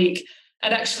distractions for a week.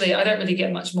 And actually, I don't really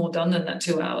get much more done than that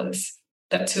 2 hours.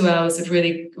 That 2 hours of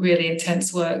really, really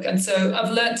intense work. And so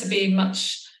I've learned to be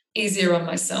much easier on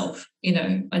myself.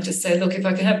 I just say, look, if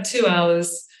I can have 2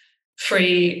 hours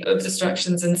free of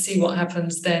distractions and see what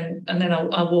happens then, and then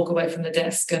I'll walk away from the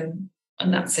desk and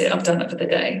that's it. I've done it for the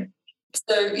day.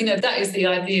 So, that is the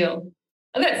ideal.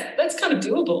 And that's kind of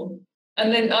doable.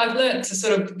 And then I've learned to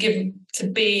sort of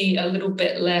be a little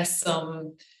bit less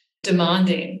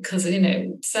demanding, because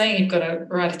saying you've got to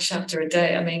write a chapter a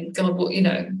day, I mean, God, well,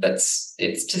 it's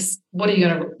just, what are you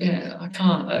going to, I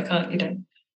can't,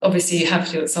 obviously you have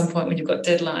to at some point when you've got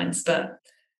deadlines, but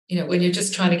when you're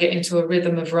just trying to get into a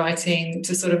rhythm of writing,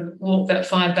 to sort of walk that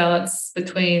fine balance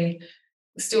between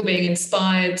still being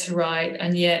inspired to write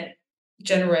and yet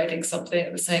generating something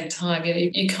at the same time,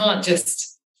 you can't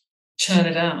just churn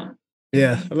it out.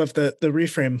 Yeah, I love the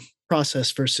reframe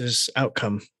process versus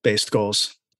outcome based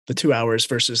goals. The 2 hours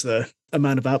versus the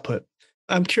amount of output.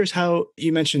 I'm curious how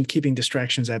you mentioned keeping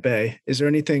distractions at bay. Is there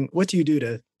anything, what do you do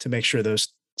to make sure those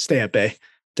stay at bay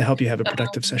to help you have a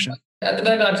productive session? At the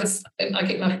moment, I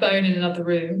keep my phone in another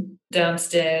room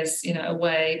downstairs,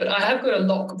 away. But I have got a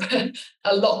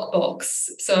lock box.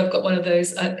 So I've got one of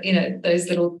those, those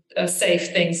little safe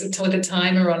things with a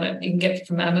timer on it. You can get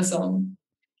from Amazon,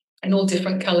 in all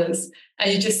different colors,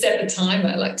 and you just set the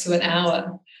timer like to an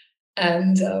hour,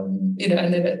 and and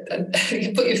then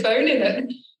you put your phone in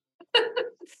it.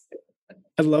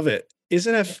 I love it.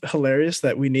 Isn't it hilarious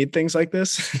that we need things like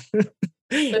this?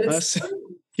 Us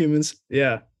humans,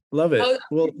 yeah. Love it.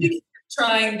 Well,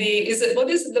 trying what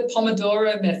is it, the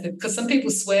Pomodoro method? Because some people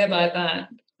swear by that,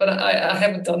 but I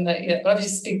haven't done that yet. But I've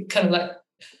just been kind of like,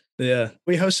 yeah.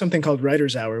 We host something called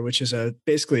Writer's Hour, which is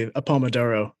basically a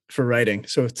Pomodoro for writing.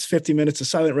 So it's 50 minutes of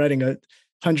silent writing.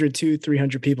 100 to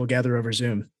 300 people gather over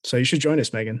Zoom. So you should join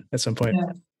us, Megan, at some point.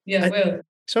 Yeah, I will.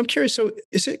 So I'm curious. So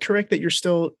is it correct that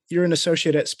you're an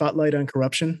associate at Spotlight on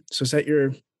Corruption? So is that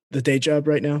the day job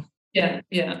right now? Yeah.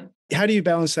 How do you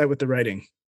balance that with the writing?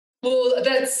 Well,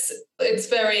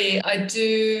 I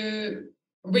do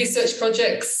research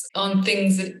projects on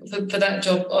things for that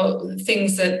job, or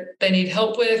things that they need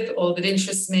help with or that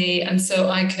interest me. And so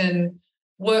I can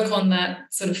work on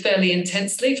that sort of fairly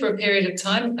intensely for a period of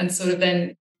time and sort of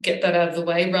then get that out of the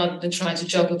way rather than trying to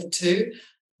juggle the two.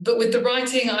 But with the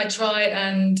writing, I try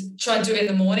and do it in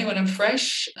the morning when I'm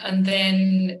fresh, and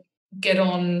then get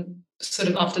on sort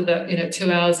of after the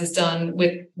 2 hours is done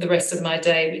with the rest of my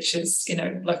day, which is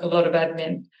like a lot of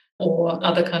admin or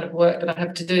other kind of work that I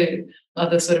have to do,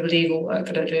 other sort of legal work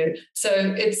that I do. So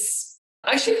it's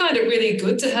actually kind of really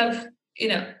good to have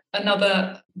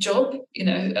another job,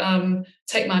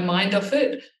 take my mind off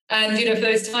it. And for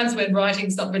those times when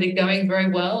writing's not really going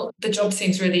very well, the job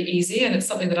seems really easy, and it's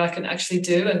something that I can actually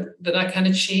do and that I can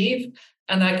achieve,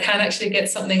 and I can actually get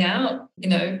something out.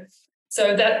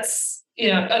 So that's.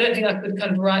 I don't think I could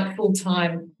kind of write full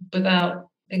time without.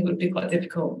 I think it would be quite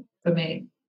difficult for me.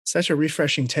 Such a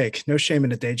refreshing take. No shame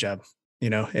in a day job,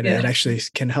 it actually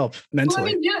can help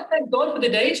mentally. Well, thank God for the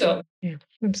day job. Yeah,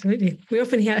 absolutely. We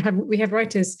often have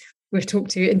writers we've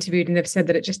talked to, interviewed, and they've said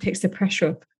that it just takes the pressure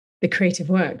off the creative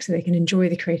work, so they can enjoy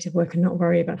the creative work and not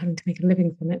worry about having to make a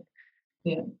living from it.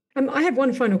 Yeah. I have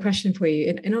one final question for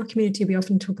you. In our community, we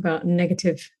often talk about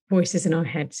negative voices in our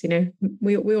heads.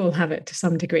 We all have it to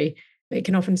some degree. It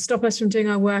can often stop us from doing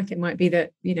our work. It might be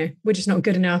that, we're just not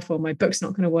good enough, or my book's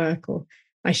not going to work, or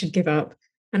I should give up.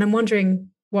 And I'm wondering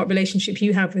what relationship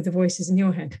you have with the voices in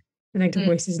your head, the negative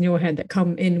voices in your head that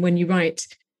come in when you write,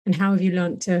 and how have you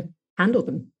learned to handle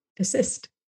them, persist?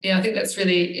 Yeah, I think that's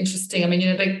really interesting. I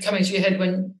mean, they come into your head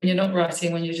when you're not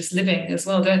writing, when you're just living as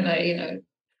well, don't they?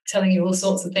 Telling you all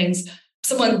sorts of things.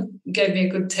 Someone gave me a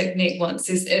good technique once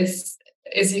is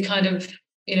you kind of,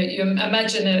 you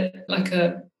imagine it like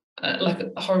a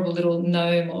horrible little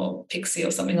gnome or pixie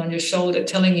or something on your shoulder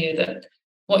telling you that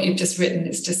what you've just written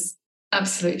is just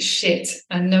absolute shit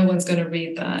and no one's going to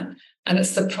read that. And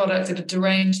it's the product of a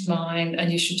deranged mind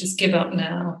and you should just give up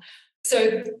now.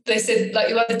 So they said, like,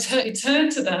 you either turn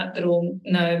to that little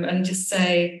gnome and just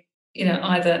say,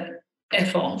 either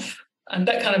F off. And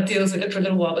that kind of deals with it for a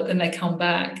little while, but then they come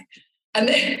back. And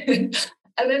then,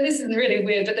 and then this is really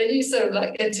weird, but then you sort of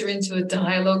like enter into a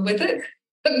dialogue with it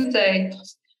and say,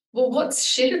 well, what's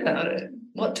shit about it?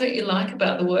 What don't you like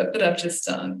about the work that I've just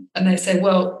done? And they say,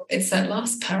 well, it's that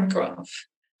last paragraph.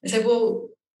 They say, well,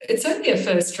 it's only a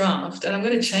first draft and I'm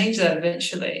going to change that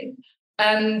eventually.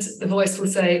 And the voice will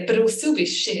say, but it will still be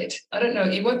shit. I don't know.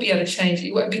 You won't be able to change it.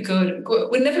 You won't be good. It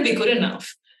will never be good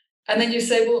enough. And then you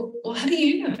say, well, how do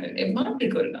you know? It might be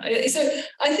good enough. So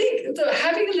I think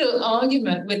having a little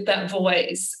argument with that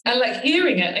voice and like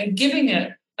hearing it and giving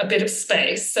it a bit of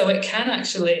space so it can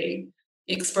actually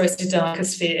express your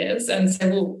darkest fears and say,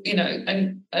 well,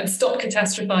 and stop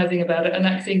catastrophizing about it and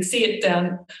actually see it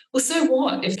down. Well, so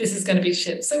what if this is going to be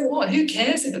shit? So what? Who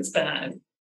cares if it's bad?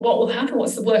 What will happen?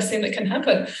 What's the worst thing that can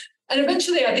happen? And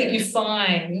eventually I think you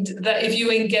find that if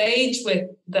you engage with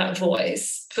that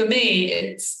voice, for me,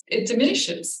 it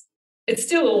diminishes. It's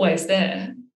still always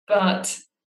there, but,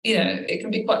 it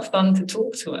can be quite fun to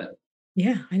talk to it.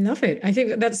 Yeah, I love it. I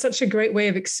think that's such a great way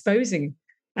of exposing,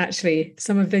 actually,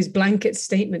 some of those blanket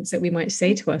statements that we might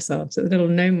say to ourselves, that the little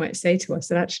gnome might say to us,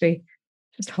 that actually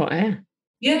just hot air.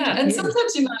 Yeah, and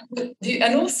sometimes you might,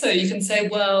 and also you can say,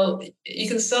 well, you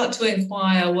can start to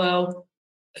inquire, well,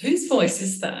 whose voice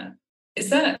is that? Is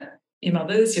that your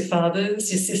mother's, your father's,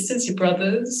 your sisters, your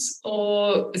brothers,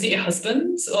 or is it your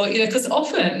husband's? Or, because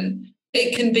often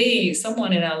it can be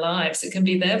someone in our lives, it can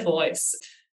be their voice.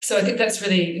 So I think that's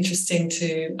really interesting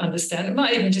to understand. It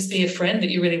might even just be a friend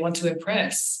that you really want to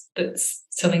impress that's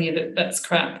telling you that that's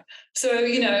crap. So,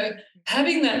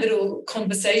 having that little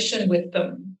conversation with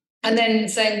them and then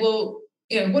saying, well,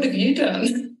 what have you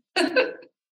done?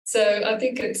 So I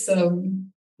think it's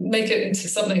make it into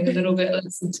something a little bit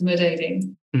less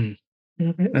intimidating.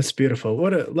 That's beautiful.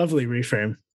 What a lovely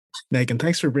reframe, Megan.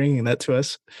 Thanks for bringing that to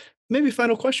us. Maybe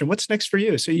final question. What's next for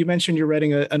you? So you mentioned you're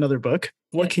writing another book.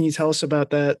 What can you tell us about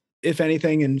that, if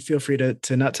anything? And feel free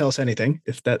to not tell us anything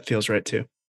if that feels right too.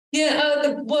 Yeah,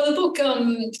 the book,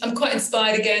 I'm quite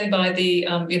inspired again by the,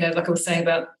 like I was saying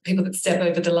about people that step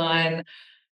over the line.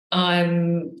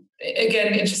 I'm,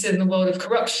 again, interested in the world of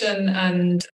corruption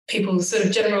and people's sort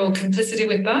of general complicity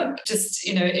with that. Just,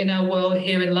 in our world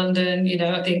here in London,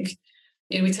 I think,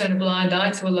 we turn a blind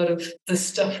eye to a lot of the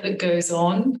stuff that goes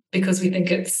on because we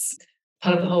think it's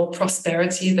part of the whole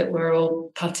prosperity that we're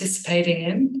all participating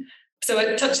in. So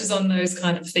it touches on those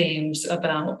kind of themes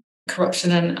about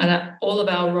corruption and all of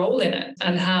our role in it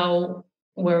and how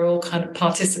we're all kind of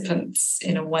participants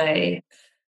in a way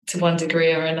to one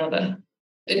degree or another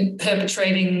in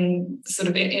perpetrating sort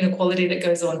of inequality that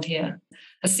goes on here.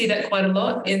 I see that quite a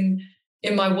lot in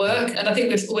my work, and I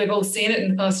think we've all seen it in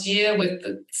the past year with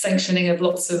the sanctioning of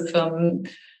lots of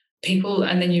people,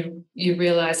 and then you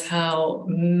realise how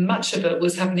much of it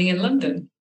was happening in London.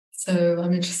 So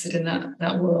I'm interested in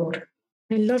that world.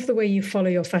 I love the way you follow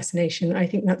your fascination. I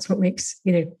think that's what makes,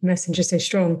 Messenger so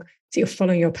strong. So you're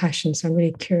following your passion. So I'm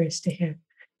really curious to hear,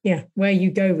 where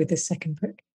you go with this second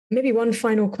book. Maybe one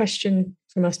final question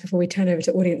from us before we turn over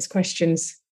to audience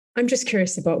questions. I'm just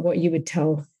curious about what you would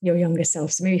tell your younger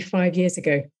self. So maybe 5 years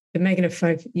ago, the Megan of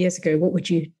 5 years ago, what would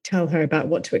you tell her about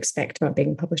what to expect about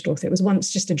being a published author? It was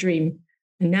once just a dream,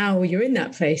 and now you're in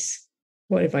that place.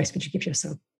 What advice would you give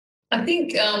yourself? I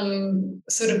think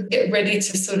sort of get ready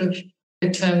to sort of,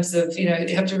 in terms of, you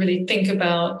have to really think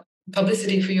about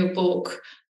publicity for your book,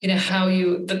 how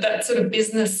that sort of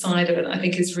business side of it, I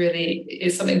think is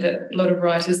something that a lot of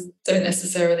writers don't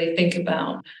necessarily think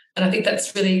about. And I think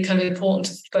that's really kind of important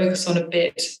to focus on a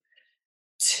bit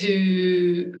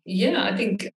to, I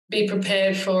think be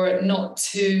prepared for it, not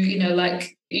to, you're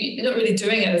not really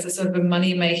doing it as a sort of a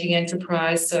money-making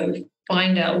enterprise. So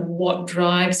find out what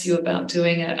drives you about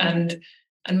doing it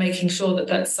and making sure that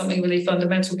that's something really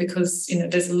fundamental because,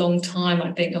 there's a long time,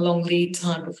 I think, a long lead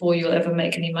time before you'll ever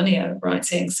make any money out of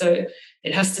writing. So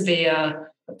it has to be a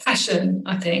passion,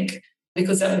 I think,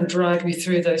 because that will drive you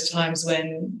through those times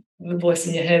when the voice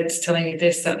in your head is telling you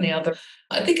this, that, and the other.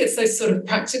 I think it's those sort of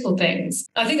practical things.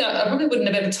 I think I probably wouldn't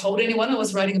have ever told anyone I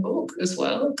was writing a book as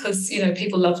well because,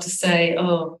 people love to say,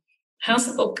 oh, how's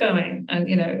the book going?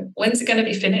 And, when's it going to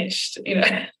be finished?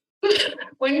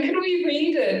 When can we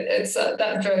read it? It's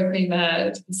that drove me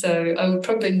mad. So I would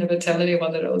probably never tell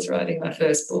anyone that I was writing my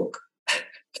first book.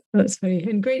 That's funny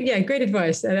and great. Yeah, great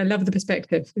advice. And I love the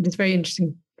perspective. It is very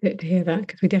interesting to hear that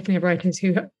because we definitely have writers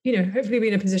who, hopefully be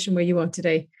in a position where you are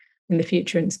today in the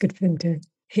future. And it's good for them to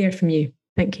hear from you.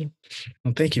 Thank you.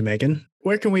 Well, thank you, Megan.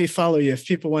 Where can we follow you if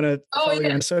people want to follow you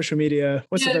on social media?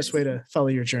 What's the best way to follow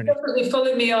your journey? Definitely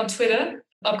follow me on Twitter.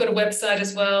 I've got a website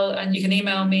as well, and you can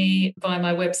email me via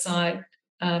my website.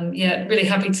 Really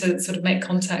happy to sort of make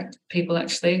contact with people,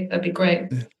 actually. That'd be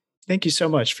great. Thank you so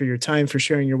much for your time, for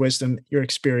sharing your wisdom, your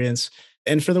experience,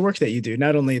 and for the work that you do,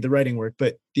 not only the writing work,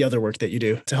 but the other work that you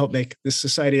do to help make this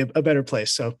society a better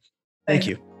place. So thank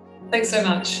you. Thanks so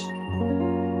much.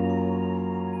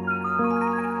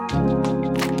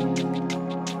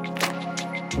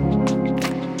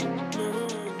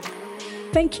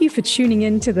 Thank you for tuning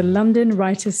in to the London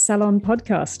Writers Salon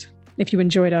podcast. If you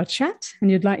enjoyed our chat and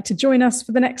you'd like to join us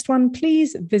for the next one,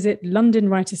 please visit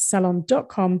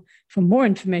londonwriterssalon.com for more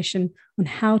information on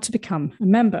how to become a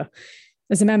member.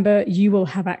 As a member, you will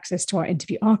have access to our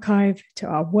interview archive, to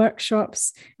our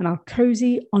workshops, and our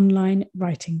cozy online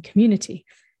writing community.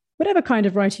 Whatever kind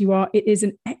of writer you are, it is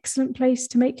an excellent place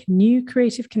to make new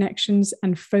creative connections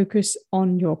and focus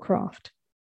on your craft.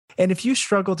 And if you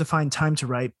struggle to find time to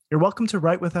write, you're welcome to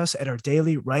write with us at our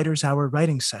daily Writer's Hour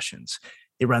writing sessions.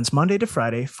 It runs Monday to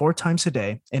Friday, 4 times a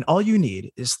day, and all you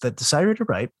need is the desire to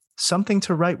write, something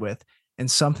to write with,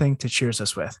 and something to cheers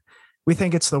us with. We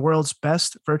think it's the world's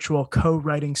best virtual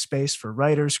co-writing space for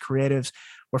writers, creatives,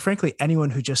 or frankly,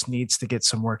 anyone who just needs to get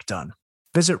some work done.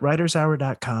 Visit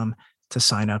writershour.com to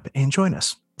sign up and join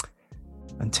us.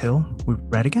 Until we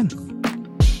write again.